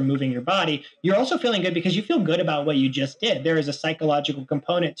that from moving your body. You're also feeling good because you feel good about what you just did. There is a psychological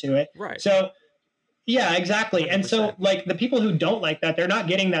component to it. Right. So yeah, exactly. 100%. And so, like, the people who don't like that, they're not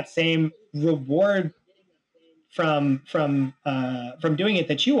getting that same reward from doing it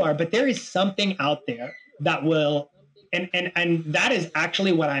that you are. But there is something out there that will, and that is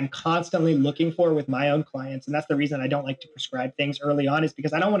actually what I'm constantly looking for with my own clients. And that's the reason I don't like to prescribe things early on, is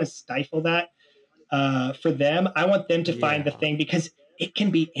because I don't want to stifle that for them. I want them to find the thing, because it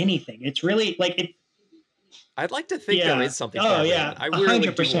can be anything. It's really like it. I'd like to think there is something. Oh yeah, I really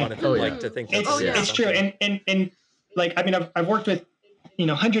 100%. Do want to like to think it's true. And like, I mean, I've worked with,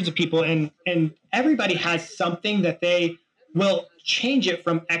 hundreds of people, and everybody has something that they will change it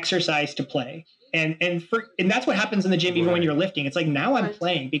from exercise to play. And that's what happens in the gym, even when you're lifting. It's like, now I'm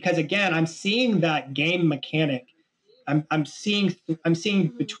playing, because again, I'm seeing that game mechanic. I'm seeing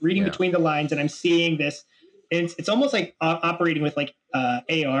reading between the lines, and I'm seeing this. It's almost like operating with like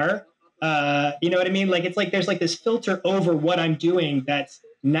AR. You know what I mean? Like, it's like there's like this filter over what I'm doing. That's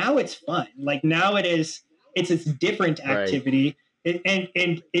now it's fun. Like, now it's this different activity. Right.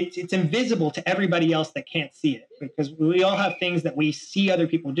 And it's invisible to everybody else that can't see it, because we all have things that we see other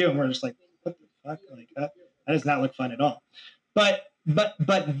people do, and we're just like, what the fuck? Like, that does not look fun at all. But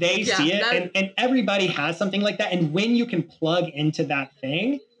they see it, and everybody has something like that. And when you can plug into that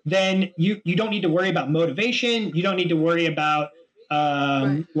thing, then you don't need to worry about motivation. You don't need to worry about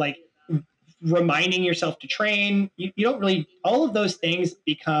like reminding yourself to train. You don't really, all of those things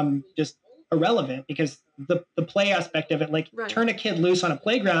become just irrelevant, because the play aspect of it, like turn a kid loose on a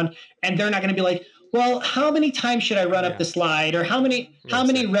playground, and they're not going to be like, well, how many times should I run up the slide, or how many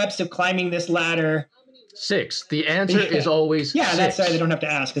reps of climbing this ladder 6. The answer is always yeah. 6. That's why they don't have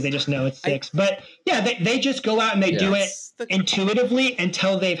to ask because they just know it's 6. But yeah, they just go out and they do it intuitively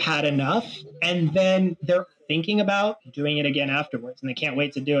until they've had enough, and then they're thinking about doing it again afterwards, and they can't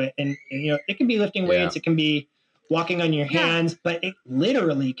wait to do it. And you know, it can be lifting weights, it can be walking on your hands, but it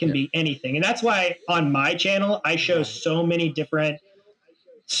literally can be anything. And that's why on my channel I show so many different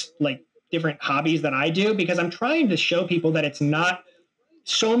hobbies that I do, because I'm trying to show people that it's not.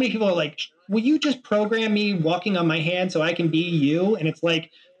 So many people are like, will you just program me walking on my hand so I can be you? And it's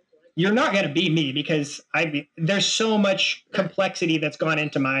like, you're not going to be me, because there's so much complexity that's gone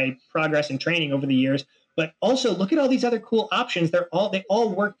into my progress and training over the years. But also look at all these other cool options. They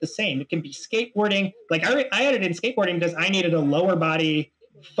all work the same. It can be skateboarding. Like I added in skateboarding because I needed a lower body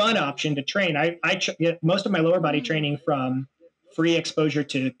fun option to train. I get most of my lower body training from free exposure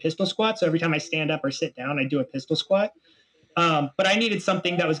to pistol squats. So every time I stand up or sit down, I do a pistol squat. But I needed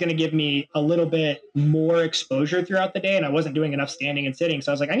something that was going to give me a little bit more exposure throughout the day, and I wasn't doing enough standing and sitting.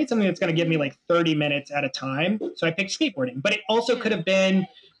 So I was like, I need something that's going to give me like 30 minutes at a time. So I picked skateboarding. But it also could have been,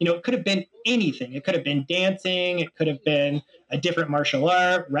 it could have been anything. It could have been dancing. It could have been a different martial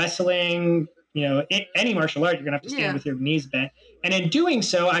art, wrestling. Any martial art, you're going to have to stand with your knees bent. And in doing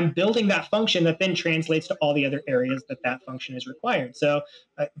so, I'm building that function that then translates to all the other areas that function is required. So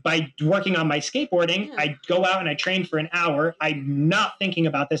by working on my skateboarding, I go out and I train for an hour. I'm not thinking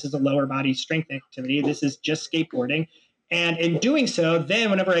about this as a lower body strength activity. This is just skateboarding. And in doing so, then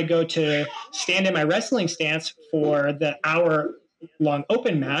whenever I go to stand in my wrestling stance for the hour-long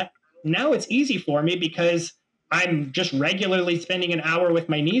open mat, now it's easy for me because I'm just regularly spending an hour with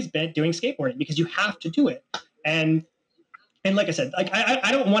my knees bent doing skateboarding, because you have to do it. And like I said, like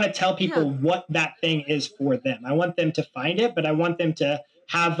I don't want to tell people what that thing is for them. I want them to find it, but I want them to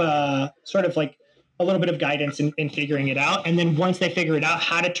have sort of like a little bit of guidance in figuring it out. And then once they figure it out,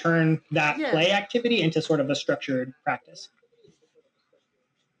 how to turn that play activity into sort of a structured practice.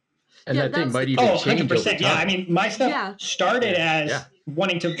 And that thing might even change 100%. Over time. Yeah, I mean, my stuff started as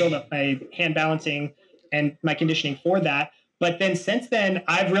wanting to build up my hand balancing and my conditioning for that. But then since then,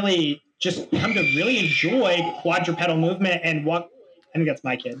 I've really just come to really enjoy quadrupedal movement and walk. I think that's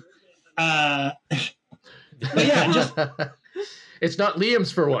my kid. But yeah, just... It's not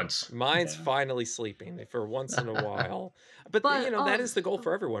Liam's for once. Mine's finally sleeping for once in a while. But that is the goal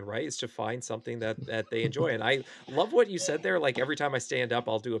for everyone, right? Is to find something that they enjoy. And I love what you said there. Like every time I stand up,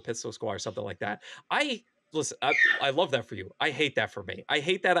 I'll do a pistol squat or something like that. Listen, I love that for you. I hate that for me. I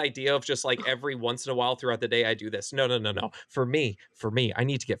hate that idea of just like every once in a while throughout the day, I do this. No. For me, I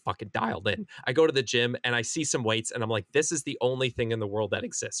need to get fucking dialed in. I go to the gym and I see some weights and I'm like, this is the only thing in the world that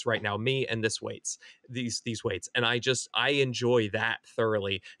exists right now. Me and these weights. And I enjoy that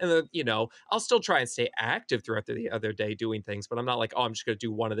thoroughly. And then, I'll still try and stay active throughout the other day doing things, but I'm not like, oh, I'm just going to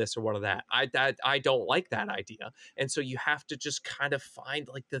do one of this or one of that. I don't like that idea. And so you have to just kind of find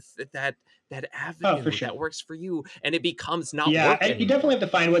like that avenue that works for you, and it becomes not work anymore. You definitely have to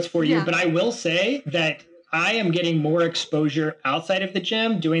find what's for you. But I will say that I am getting more exposure outside of the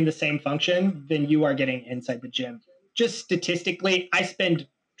gym doing the same function than you are getting inside the gym. Just statistically, I spend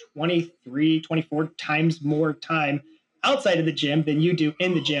 23, 24 times more time outside of the gym than you do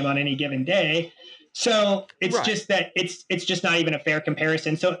in the gym on any given day. So it's just that it's just not even a fair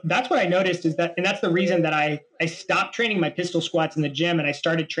comparison. So that's what I noticed is that, and that's the reason that I stopped training my pistol squats in the gym and I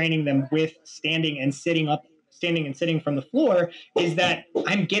started training them with standing and sitting from the floor, is that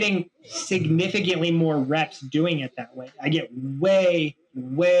I'm getting significantly more reps doing it that way. I get way,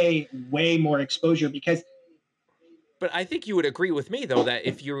 way, way more exposure because. But I think you would agree with me, though, that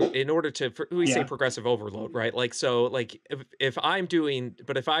if you're in order to, we say progressive overload, right? Like, so like if I'm doing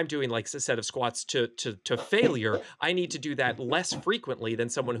like a set of squats to failure, I need to do that less frequently than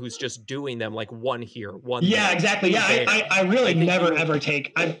someone who's just doing them like one here, one there. Yeah, exactly. Yeah, I really never ever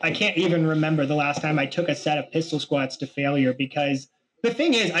take, I can't even remember the last time I took a set of pistol squats to failure, because the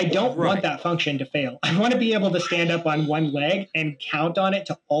thing is, I don't want that function to fail. I want to be able to stand up on one leg and count on it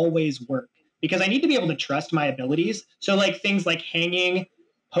to always work, because I need to be able to trust my abilities. So like things like hanging,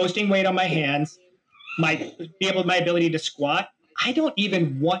 posting weight on my hands, my ability to squat. I don't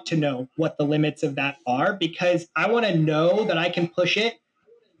even want to know what the limits of that are, because I want to know that I can push it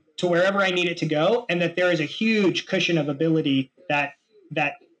to wherever I need it to go, and that there is a huge cushion of ability that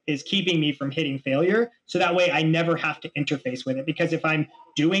is keeping me from hitting failure. So that way I never have to interface with it. Because if I'm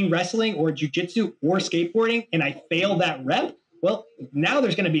doing wrestling or jiu-jitsu or skateboarding and I fail that rep, well, now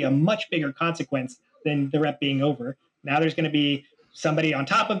there's going to be a much bigger consequence than the rep being over. Now there's going to be somebody on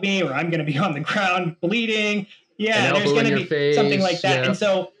top of me, or I'm going to be on the ground bleeding. Yeah, there's going to be something like that. Yeah. And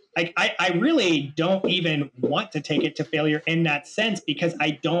so I really don't even want to take it to failure in that sense, because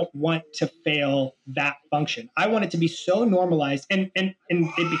I don't want to fail that function. I want it to be so normalized, and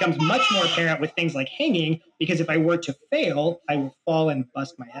it becomes much more apparent with things like hanging, because if I were to fail, I will fall and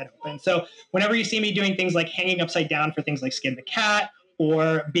bust my head open. So whenever you see me doing things like hanging upside down for things like Skin the Cat,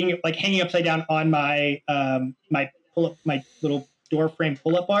 or being like hanging upside down on my my little door frame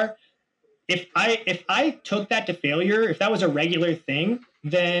pull-up bar, if I took that to failure, if that was a regular thing,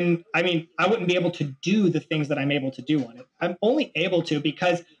 then I mean, I wouldn't be able to do the things that I'm able to do on it. I'm only able to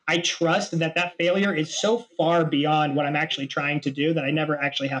because I trust that that failure is so far beyond what I'm actually trying to do that I never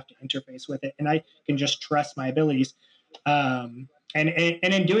actually have to interface with it, and I can just trust my abilities. And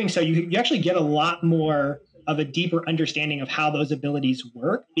in doing so, you actually get a lot more of a deeper understanding of how those abilities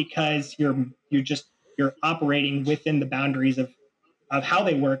work, because you're operating within the boundaries of how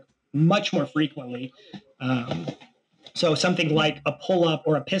they work much more frequently. So something like a pull-up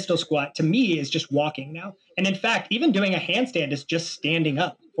or a pistol squat to me is just walking now. And in fact, even doing a handstand is just standing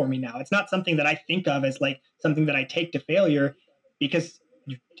up for me now. It's not something that I think of as like something that I take to failure, because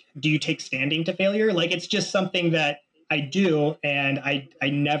do you take standing to failure? Like, it's just something that I do, and I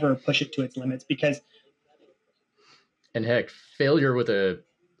never push it to its limits, because. And heck, failure with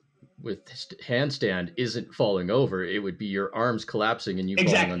handstand isn't falling over. It would be your arms collapsing and you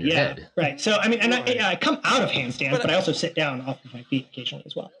falling on your head. Right. So I mean, and I come out of handstands, but I also sit down off of my feet occasionally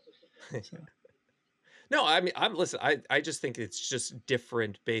as well. So. No, I mean, I just think it's just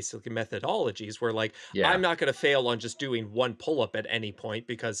different basic methodologies where, like, I'm not going to fail on just doing one pull-up at any point,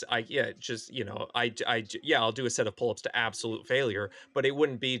 because I'll do a set of pull-ups to absolute failure, but it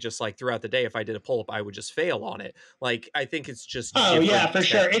wouldn't be just like throughout the day. If I did a pull-up, I would just fail on it. Like, I think it's just. Oh yeah, for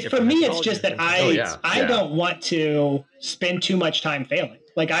sure. For me, it's just that I don't want to spend too much time failing.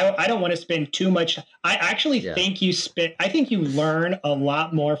 Like, I don't want to spend too much. I actually think I think you learn a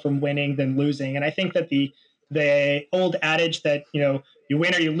lot more from winning than losing. And I think that the old adage that, you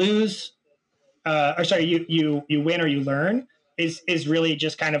win or you lose, you win or you learn is really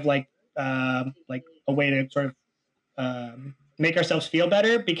just kind of like a way to sort of make ourselves feel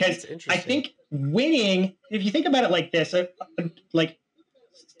better. Because I think winning, if you think about it like this, like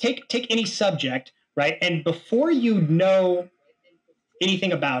take any subject, right? And before you know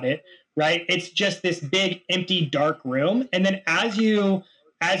anything about it, right, it's just this big empty dark room. And then as you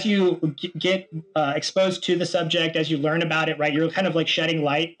get exposed to the subject, as you learn about it, right, you're kind of like shedding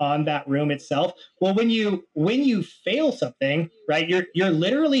light on that room itself. Well, when you fail something, right, you're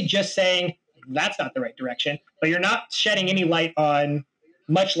literally just saying that's not the right direction, but you're not shedding any light on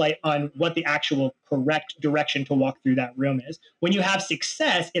what the actual correct direction to walk through that room is. When you have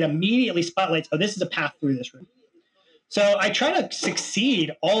success, it immediately spotlights, oh, this is a path through this room. So I try to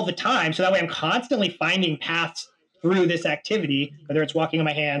succeed all the time, so that way I'm constantly finding paths through this activity, whether it's walking on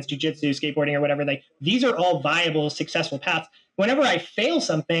my hands, jujitsu, skateboarding, or whatever. Like, these are all viable, successful paths. Whenever I fail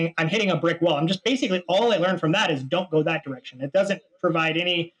something, I'm hitting a brick wall. I'm just basically, all I learned from that is don't go that direction. It doesn't provide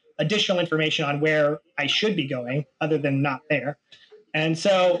any additional information on where I should be going other than not there. And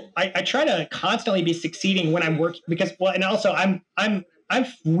so I try to constantly be succeeding when I'm working, because, well, and also I'm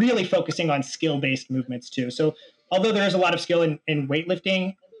really focusing on skill-based movements too. So although there is a lot of skill in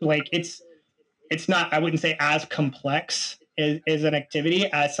weightlifting, like it's not, I wouldn't say as complex as an activity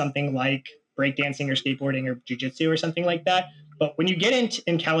as something like breakdancing or skateboarding or jujitsu or something like that. But when you get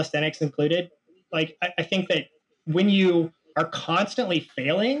in calisthenics included, like I think that when you are constantly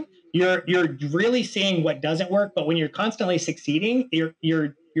failing, you're really seeing what doesn't work. But when you're constantly succeeding,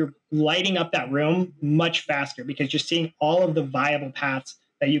 you're lighting up that room much faster, because you're seeing all of the viable paths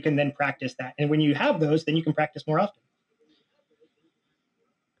that you can then practice that. And when you have those, then you can practice more often.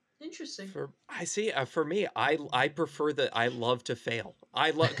 Interesting. For me, I prefer that. I love to fail.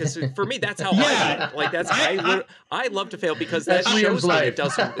 Because for me, that's how I love to fail, because that shows that it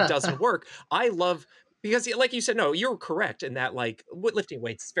doesn't work. I love, because like you said, no, you're correct in that, like, lifting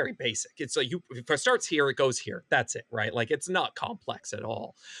weights is very basic. It's like, if it starts here, it goes here. That's it, right? Like, it's not complex at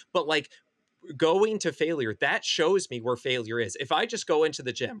all. But like, going to failure, that shows me where failure is. If I just go into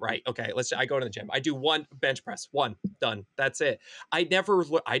the gym, right? Okay, I go to the gym. I do one bench press, one, done. That's it. I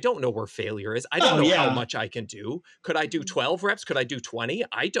don't know where failure is. I don't know how much I can do. Could I do 12 reps? Could I do 20?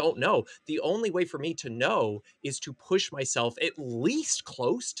 I don't know. The only way for me to know is to push myself at least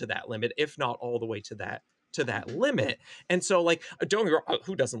close to that limit, if not all the way to that limit. And so, like, don't get me wrong,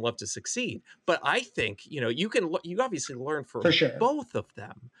 who doesn't love to succeed? But I think, you obviously learn from sure. both of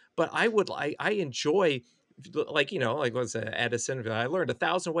them. But I enjoy like, like what's it, Edison? I learned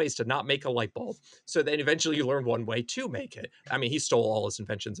 1,000 ways to not make a light bulb. So then eventually you learn one way to make it. I mean, he stole all his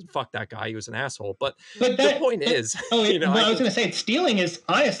inventions, and fuck that guy. He was an asshole. But the point is, I was going to say, stealing is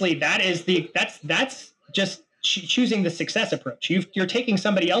honestly, that's just choosing the success approach. You're taking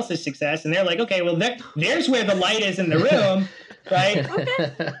somebody else's success, and they're like, okay, well, there's where the light is in the room. Right.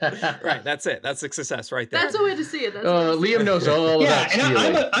 Okay. Right. That's it. That's success right there. That's a way to see it. Liam knows all about stealing. Yeah,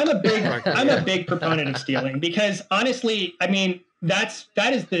 and I'm a big proponent of stealing, because honestly, I mean, that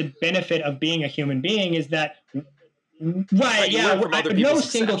is the benefit of being a human being, is that no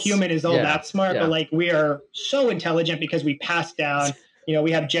single human is all that smart, but like, we are so intelligent because we pass down, we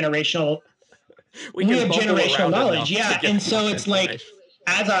have generational knowledge. Yeah. And so it's like,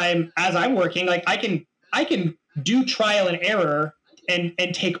 as I'm working, like I can do trial and error and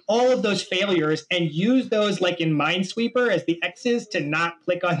take all of those failures and use those, like in Minesweeper, as the X's to not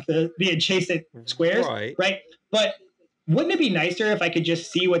click on the adjacent squares. Right. But wouldn't it be nicer if I could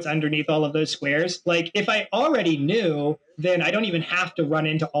just see what's underneath all of those squares? Like, if I already knew, then I don't even have to run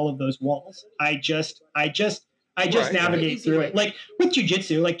into all of those walls. I just navigate through it. Like with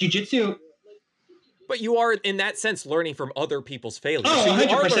jujitsu, but you are, in that sense, learning from other people's failures. Oh, so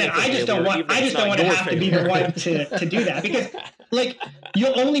 100%. I just don't want to have to be the one to do that, because like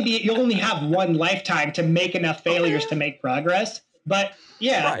you'll only have one lifetime to make enough failures to make progress. But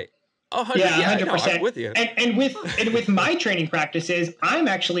yeah. Right. 100%. No, I'm with you. And with my training practices, I'm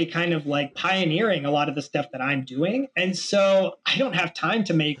actually kind of like pioneering a lot of the stuff that I'm doing. And so I don't have time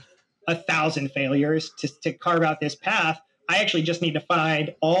to make 1,000 failures to carve out this path. I actually just need to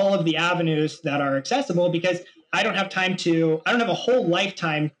find all of the avenues that are accessible, because I don't have a whole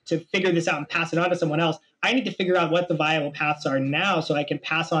lifetime to figure this out and pass it on to someone else. I need to figure out what the viable paths are now, so I can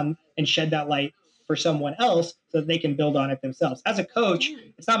pass on and shed that light for someone else so that they can build on it themselves. As a coach,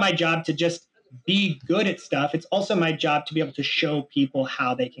 it's not my job to just be good at stuff. It's also my job to be able to show people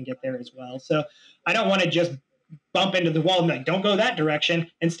how they can get there as well. So I don't want to just bump into the wall and be like, don't go that direction.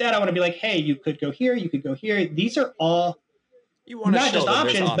 Instead, I want to be like, hey, you could go here, you could go here. These are all not just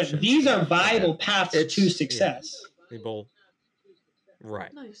options, but these are viable paths to success. People,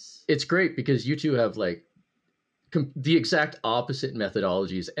 right. Nice. It's great because you two have like the exact opposite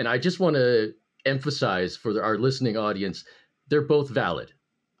methodologies. And I just want to emphasize for our listening audience, they're both valid.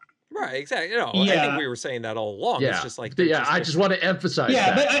 Right, exactly. I think we were saying that all along. Yeah. It's just like, I just want to emphasize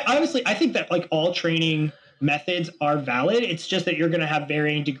that. But honestly, I think that like all training methods are valid. It's just that you're going to have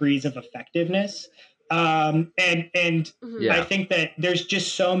varying degrees of effectiveness. I think that there's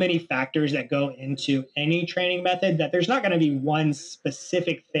just so many factors that go into any training method that there's not going to be one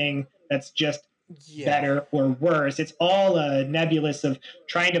specific thing that's just better or worse. It's all a nebulous of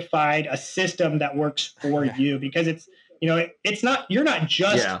trying to find a system that works for you, because it's, it's not, you're not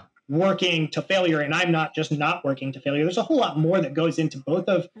just working to failure, and I'm not just not working to failure. There's a whole lot more that goes into both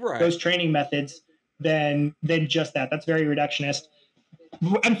of those training methods than just that. That's very reductionist.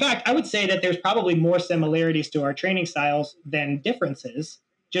 In fact, I would say that there's probably more similarities to our training styles than differences,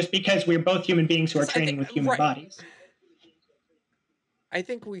 just because we're both human beings who are training with human bodies. I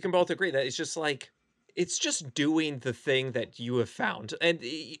think we can both agree that it's just like, it's just doing the thing that you have found. And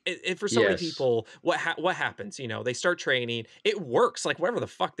for so many people, what happens, they start training, it works, like whatever the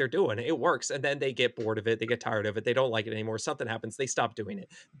fuck they're doing, it works. And then they get bored of it. They get tired of it. They don't like it anymore. Something happens. They stop doing it.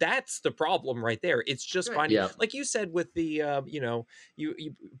 That's the problem right there. It's just finding, like you said, with the, you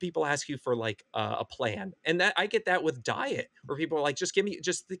people ask you for like a plan, and that I get that with diet, where people are like, just give me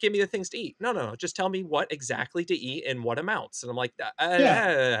the things to eat. No. Just tell me what exactly to eat and what amounts. And I'm like,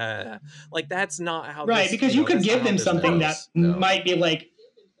 like, that's not how. Right, because you could give them something that might be like,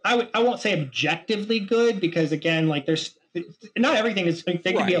 I won't say objectively good, because again, like there's not everything is,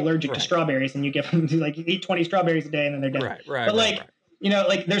 they could be allergic to strawberries, and you give them like eat 20 strawberries a day and then they're dead. But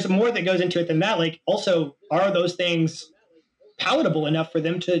like there's more that goes into it than that. Like, also, are those things palatable enough for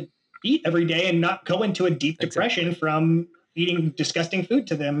them to eat every day and not go into a deep depression from eating disgusting food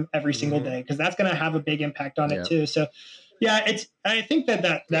to them every single day? Because that's going to have a big impact on it too. So I think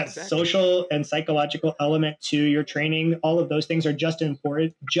that social and psychological element to your training, all of those things are just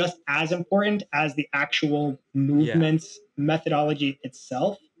as important as the actual movements methodology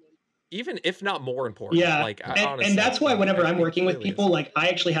itself. Even if not more important. Yeah. Like, and that's why whenever I'm working with people, like I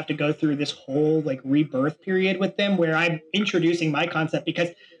actually have to go through this whole like rebirth period with them, where I'm introducing my concept, because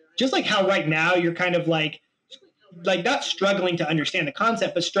just like how right now you're kind of like not struggling to understand the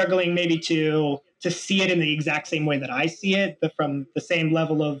concept, but struggling maybe to see it in the exact same way that I see it, from the same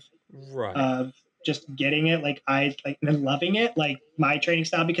level of just getting it, like I like and loving it, like my training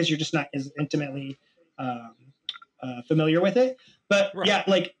style, because you're just not as intimately familiar with it. But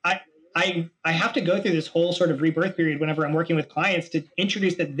like I have to go through this whole sort of rebirth period whenever I'm working with clients to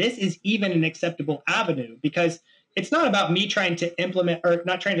introduce that this is even an acceptable avenue, because it's not about me trying to implement or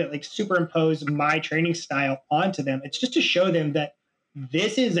not trying to like superimpose my training style onto them. It's just to show them that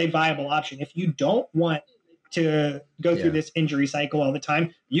this is a viable option. If you don't want to go through this injury cycle all the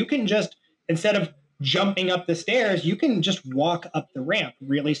time, you can just, instead of jumping up the stairs, you can just walk up the ramp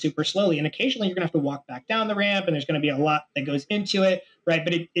really super slowly. And occasionally you're going to have to walk back down the ramp, and there's going to be a lot that goes into it, right?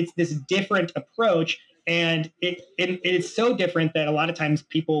 But it's this different approach. And it's so different that a lot of times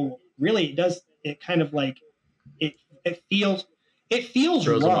people really, it kind of like, it feels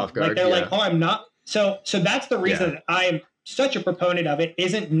throws them wrong. off guard. Like they're like, oh, I'm not. So that's the reason that I'm such a proponent of it.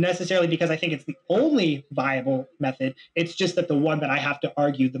 Isn't necessarily because I think it's the only viable method. It's just that the one that I have to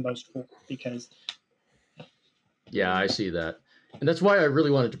argue the most for, because. Yeah, I see that. And that's why I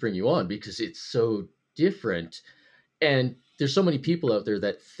really wanted to bring you on, because it's so different. And there's so many people out there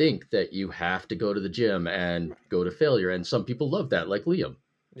that think that you have to go to the gym and go to failure. And some people love that, like Liam.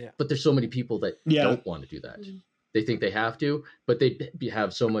 Yeah. But there's so many people that don't want to do that. Mm-hmm. They think they have to, but they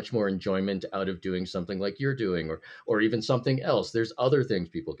have so much more enjoyment out of doing something like you're doing, or even something else. There's other things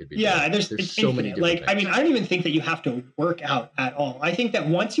people could be doing. Yeah, there's so infinite. many different like, things. I mean, I don't even think that you have to work out at all. I think that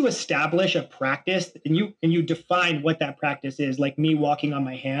once you establish a practice and you define what that practice is, like me walking on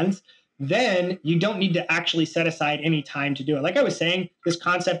my hands, then you don't need to actually set aside any time to do it. Like I was saying, this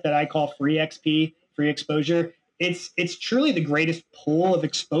concept that I call free XP, free exposure, it's truly the greatest pool of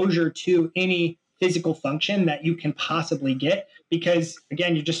exposure to any physical function that you can possibly get, because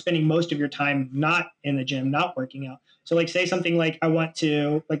again, you're just spending most of your time not in the gym, not working out. So like say something like I want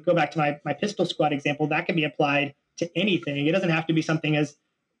to like go back to my pistol squat example, that can be applied to anything. It doesn't have to be something as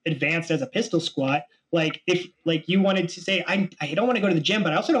advanced as a pistol squat. Like if like you wanted to say, I don't want to go to the gym,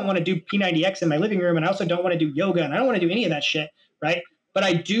 but I also don't want to do P90X in my living room. And I also don't want to do yoga, and I don't want to do any of that shit. Right. But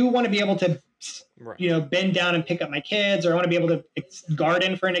I do want to be able to, bend down and pick up my kids, or I want to be able to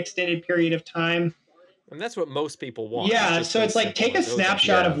garden for an extended period of time. And that's what most people want. Yeah. So it's like, take a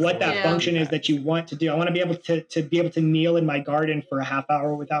snapshot of what that function is that you want to do. I want to be able to kneel in my garden for a half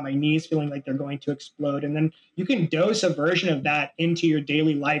hour without my knees feeling like they're going to explode. And then you can dose a version of that into your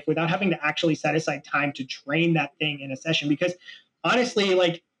daily life without having to actually set aside time to train that thing in a session. Because honestly,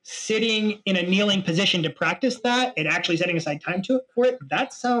 like sitting in a kneeling position to practice that and actually setting aside time for it,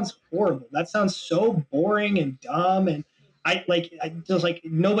 that sounds horrible. That sounds so boring and dumb. And I just like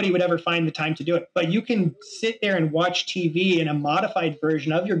nobody would ever find the time to do it. But you can sit there and watch TV in a modified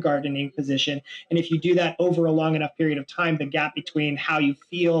version of your gardening position. And if you do that over a long enough period of time, the gap between how you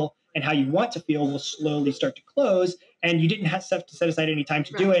feel and how you want to feel will slowly start to close. And you didn't have to set aside any time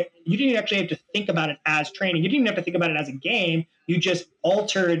to do it. You didn't actually have to think about it as training. You didn't have to think about it as a game. You just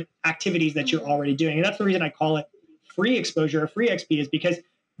altered activities that you're already doing. And that's the reason I call it free exposure or free XP, is because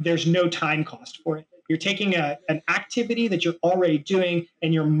there's no time cost for it. You're taking an activity that you're already doing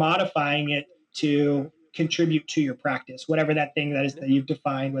and you're modifying it to contribute to your practice, whatever that thing that is that you've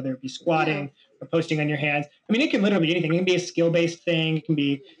defined, whether it be squatting or posting on your hands. I mean, it can literally be anything. It can be a skill-based thing. It can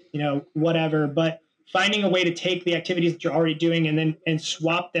be, whatever. But finding a way to take the activities that you're already doing and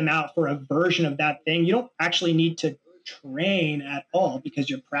swap them out for a version of that thing. You don't actually need to train at all because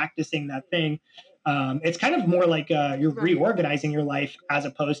you're practicing that thing. It's kind of more like you're reorganizing your life as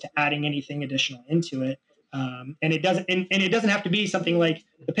opposed to adding anything additional into it. And it doesn't have to be something like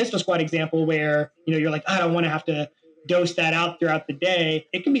the pistol squat example where, you're like, I don't want to have to dose that out throughout the day.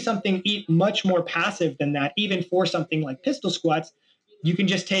 It can be something much more passive than that. Even for something like pistol squats, you can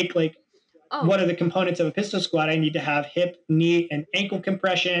just take like, what are the components of a pistol squat? I need to have hip, knee, and ankle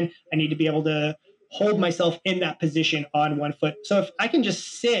compression. I need to be able to hold myself in that position on one foot. So if I can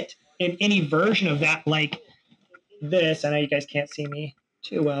just sit in any version of that, like this, I know you guys can't see me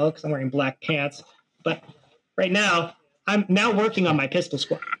too well because I'm wearing black pants, but right now I'm now working on my pistol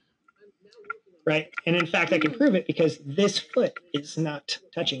squat, right? And in fact, I can prove it because this foot is not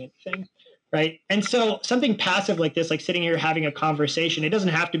touching anything, right? And so something passive like this, like sitting here having a conversation, it doesn't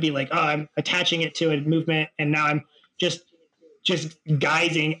have to be like, oh, I'm attaching it to a movement and now I'm just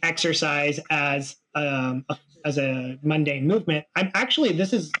guising exercise as a mundane movement.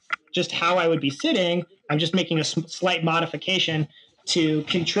 This is just how I would be sitting. I'm just making a slight modification to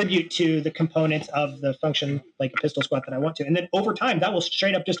contribute to the components of the function, like a pistol squat that I want to. And then over time, that will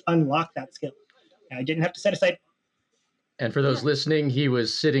straight up just unlock that skill. I didn't have to set aside. And for those listening, he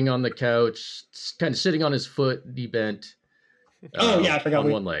was sitting on the couch, kind of sitting on his foot, knee bent. I forgot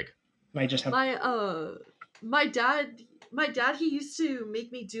on one leg. Might just have my dad. my dad, he used to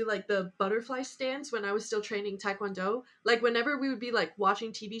make me do like the butterfly stance when I was still training Taekwondo. Like whenever we would be like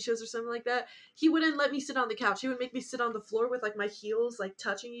watching TV shows or something like that, he wouldn't let me sit on the couch. He would make me sit on the floor with like my heels like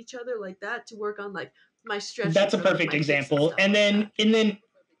touching each other like that to work on like my stretching. That's a for, like, perfect my hips example. And like then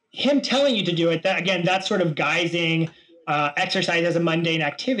him telling you to do it, that again, that's sort of guising exercise as a mundane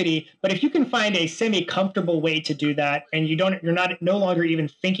activity. But if you can find a semi-comfortable way to do that, and you're no longer even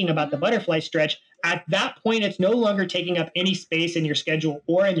thinking about the butterfly stretch, at that point, it's no longer taking up any space in your schedule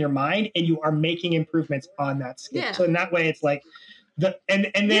or in your mind, and you are making improvements on that skill. Yeah. So in that way, it's like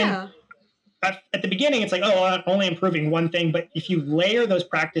and then. Yeah. At the beginning, it's like, oh, I'm only improving one thing. But if you layer those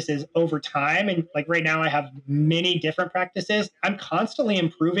practices over time, and like right now I have many different practices, I'm constantly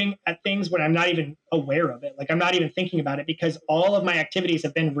improving at things when I'm not even aware of it. Like I'm not even thinking about it because all of my activities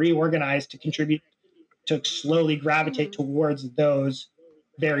have been reorganized to contribute to slowly gravitate towards those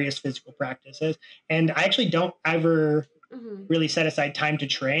various physical practices. And I actually don't ever really set aside time to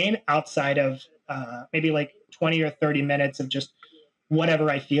train outside of maybe like 20 or 30 minutes of just whatever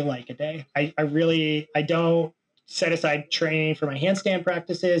I feel like a day. I don't set aside training for my handstand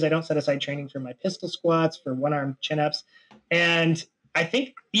practices. I don't set aside training for my pistol squats, for one-arm chin-ups. And I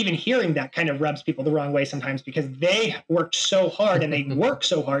think even hearing that kind of rubs people the wrong way sometimes because they worked so hard and they work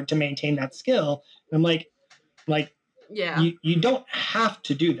so hard to maintain that skill. And I'm like, yeah, you don't have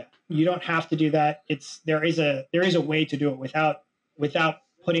to do that. You don't have to do that. There is a way to do it without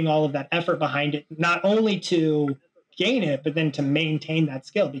putting all of that effort behind it, not only to gain it, but then to maintain that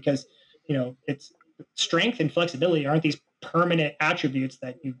skill because, it's strength and flexibility aren't these permanent attributes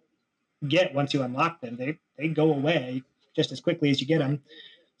that you get once you unlock them. They go away just as quickly as you get them.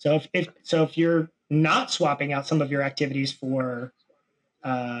 So if you're not swapping out some of your activities for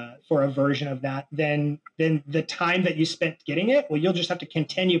a version of that, then the time that you spent getting it, well, you'll just have to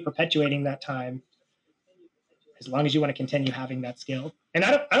continue perpetuating that time as long as you want to continue having that skill. And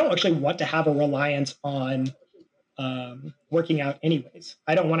I don't actually want to have a reliance on working out anyways.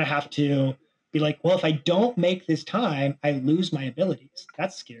 I don't want to have to be like, well, if I don't make this time, I lose my abilities.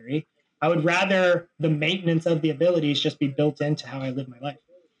 That's scary. I would rather the maintenance of the abilities just be built into how I live my life.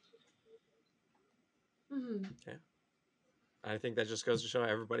 Yeah. I think that just goes to show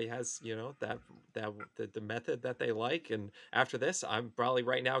everybody has, the method that they like. And after this, I'm probably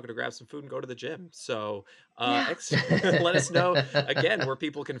right now going to grab some food and go to the gym. So let us know again where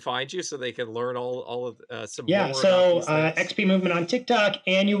people can find you so they can learn all of some more. Yeah, so XP Movement on TikTok,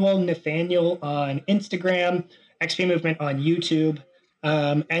 Annual Nathaniel on Instagram, XP Movement on YouTube.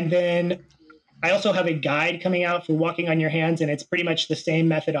 And then I also have a guide coming out for walking on your hands, and it's pretty much the same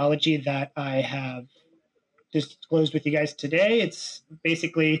methodology that I have disclosed with you guys today. It's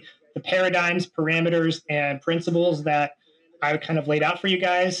basically the paradigms, parameters, and principles that I kind of laid out for you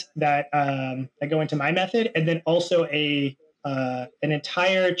guys that go into my method, and then also an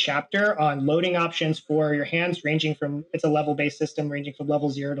entire chapter on loading options for your hands, ranging from, it's a level-based system, ranging from level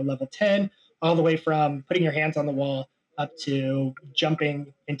 0 to level 10, all the way from putting your hands on the wall up to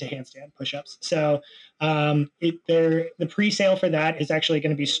jumping into handstand push-ups. So the pre-sale for that is actually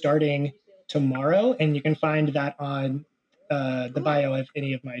going to be starting tomorrow, and you can find that on the bio of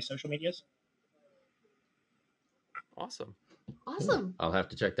any of my social medias. Awesome. I'll have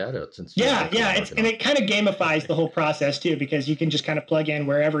to check that out since it kind of gamifies the whole process too, because you can just kind of plug in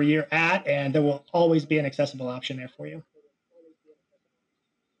wherever you're at, and there will always be an accessible option there for you.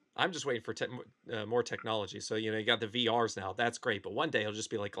 I'm just waiting for more technology. So, you got the VRs now. That's great. But one day it'll just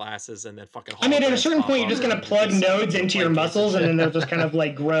be like glasses and then fucking... I mean, at a certain point, you're just going to plug nodes into your muscles and then they'll just kind of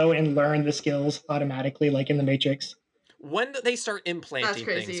like grow and learn the skills automatically, like in the Matrix. When they start implanting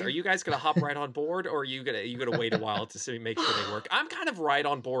things, are you guys going to hop right on board, or are you gonna wait a while to make sure they work? I'm kind of right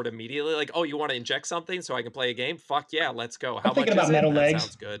on board immediately. Like, oh, you want to inject something so I can play a game? Fuck yeah, let's go. I'm thinking about metal legs.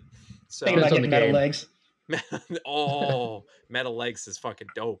 Sounds good. So, thinking about getting metal legs. Oh, metal legs is fucking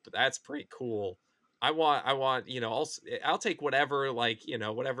dope. That's pretty cool. I want, I'll take whatever,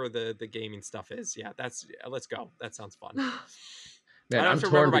 whatever the gaming stuff is. Yeah, let's go. That sounds fun. Man, I'm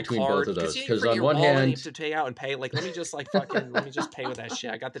torn between both of those because on one hand, you have to pay out and pay. Like, let me just pay with that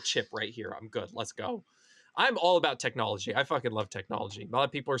shit. I got the chip right here. I'm good. Let's go. I'm all about technology. I fucking love technology. A lot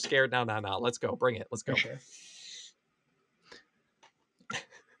of people are scared now. Let's go. Bring it. Let's go. For sure.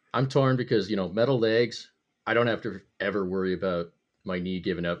 I'm torn because metal legs. I don't have to ever worry about my knee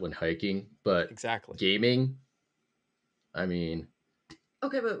giving up when hiking, but exactly gaming. I mean,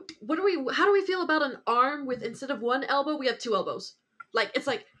 okay, but how do we feel about an arm with, instead of one elbow, we have two elbows? Like it's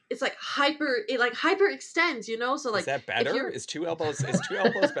like hyper, it like hyper extends, So like, is that better? Is two elbows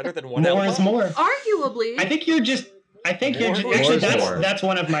better than one elbow? More is more. Arguably. I think you're just I think More actually is more. that's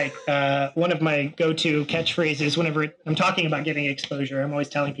one of my go-to catchphrases whenever I'm talking about getting exposure. I'm always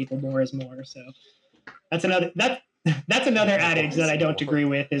telling people more is more. So that's another adage that I don't agree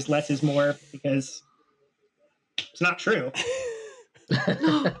with, is less is more, because it's not true.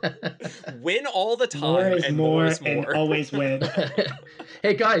 Win all the time, More is and more, is more. and always win.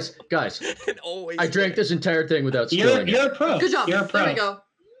 Hey guys, And always I drank win. this entire thing without You're spilling it. a pro. Good job. You're a pro. There we go.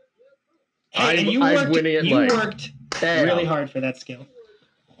 Hey, and you I'm winning it like, worked bam. really hard for that skill.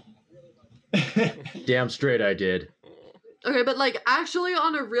 Damn straight I did. Okay, but like actually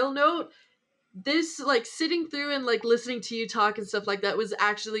on a real note, this like sitting through and like listening to you talk and stuff like that was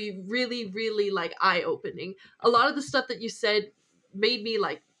actually really, really like eye-opening. A lot of the stuff that you said made me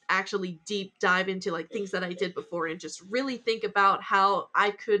like actually deep dive into like things that I did before and just really think about how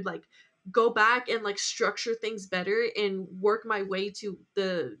I could like go back and like structure things better and work my way to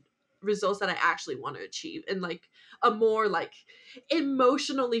the results that I actually want to achieve in like a more like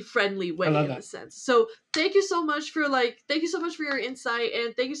emotionally friendly way, I love in that. a sense. So thank you so much for your insight,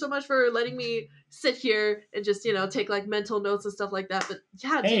 and thank you so much for letting me sit here and just, you know, take like mental notes and stuff like that. But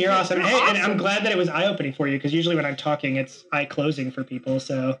yeah, Hey, dude, you're awesome. Hey, and I'm awesome. glad that it was eye-opening for you, because usually when I'm talking, it's eye closing for people,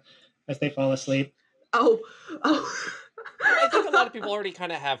 so as they fall asleep. Oh. I think a lot of people already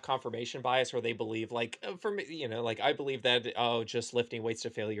kind of have confirmation bias, where they believe, like, for me, you know, like I believe that, oh, just lifting weights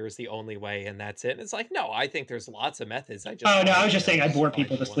to failure is the only way and that's it. And it's like, no, I think there's lots of methods. I just Oh no, I was you just know, saying I bore find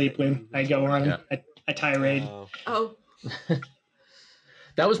people the to one sleep that when you I go on Yeah. a tirade. Oh.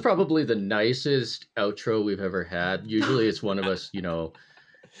 That was probably the nicest outro we've ever had. Usually it's one of us, you know,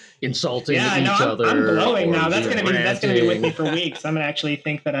 insulting Yeah, each no, other. I'm glowing or now. That's gonna be with me ranting. for weeks. I'm gonna actually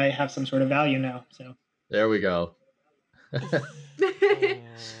think that I have some sort of value now. So There we go. That's funny.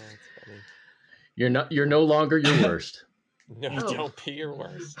 You're no longer your worst. No, Oh. don't be your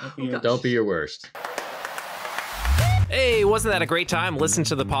worst. gosh. Don't be your worst. Hey, wasn't that a great time? Listen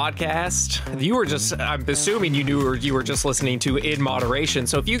to the podcast. You were just, I'm assuming you were just listening to in moderation.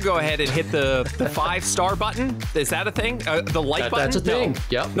 So if you go ahead and hit the 5-star button, is that a thing? The like button? That's a thing. No.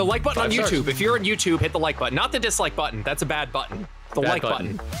 Yep. The like button 5 on YouTube. stars. If you're on YouTube, hit the like button, not the dislike button. That's a bad button. The Bad like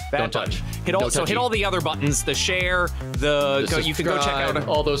button. button. Don't touch. Hit all, No so hit touchy. all the other buttons. The share. You can go check out Subscribe,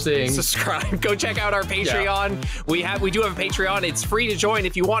 all those things. Subscribe. Go check out our Patreon. We do have a Patreon. It's free to join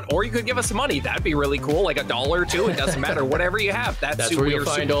if you want, or you could give us some money. That'd be really cool, like $1 or $2. It doesn't matter. Whatever you have. That's where you'll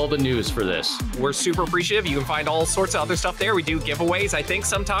find all the news for this. We're super appreciative. You can find all sorts of other stuff there. We do giveaways, I think,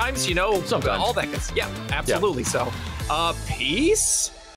 sometimes, you know, Sometimes. all that good stuff. Yeah, absolutely. So, peace.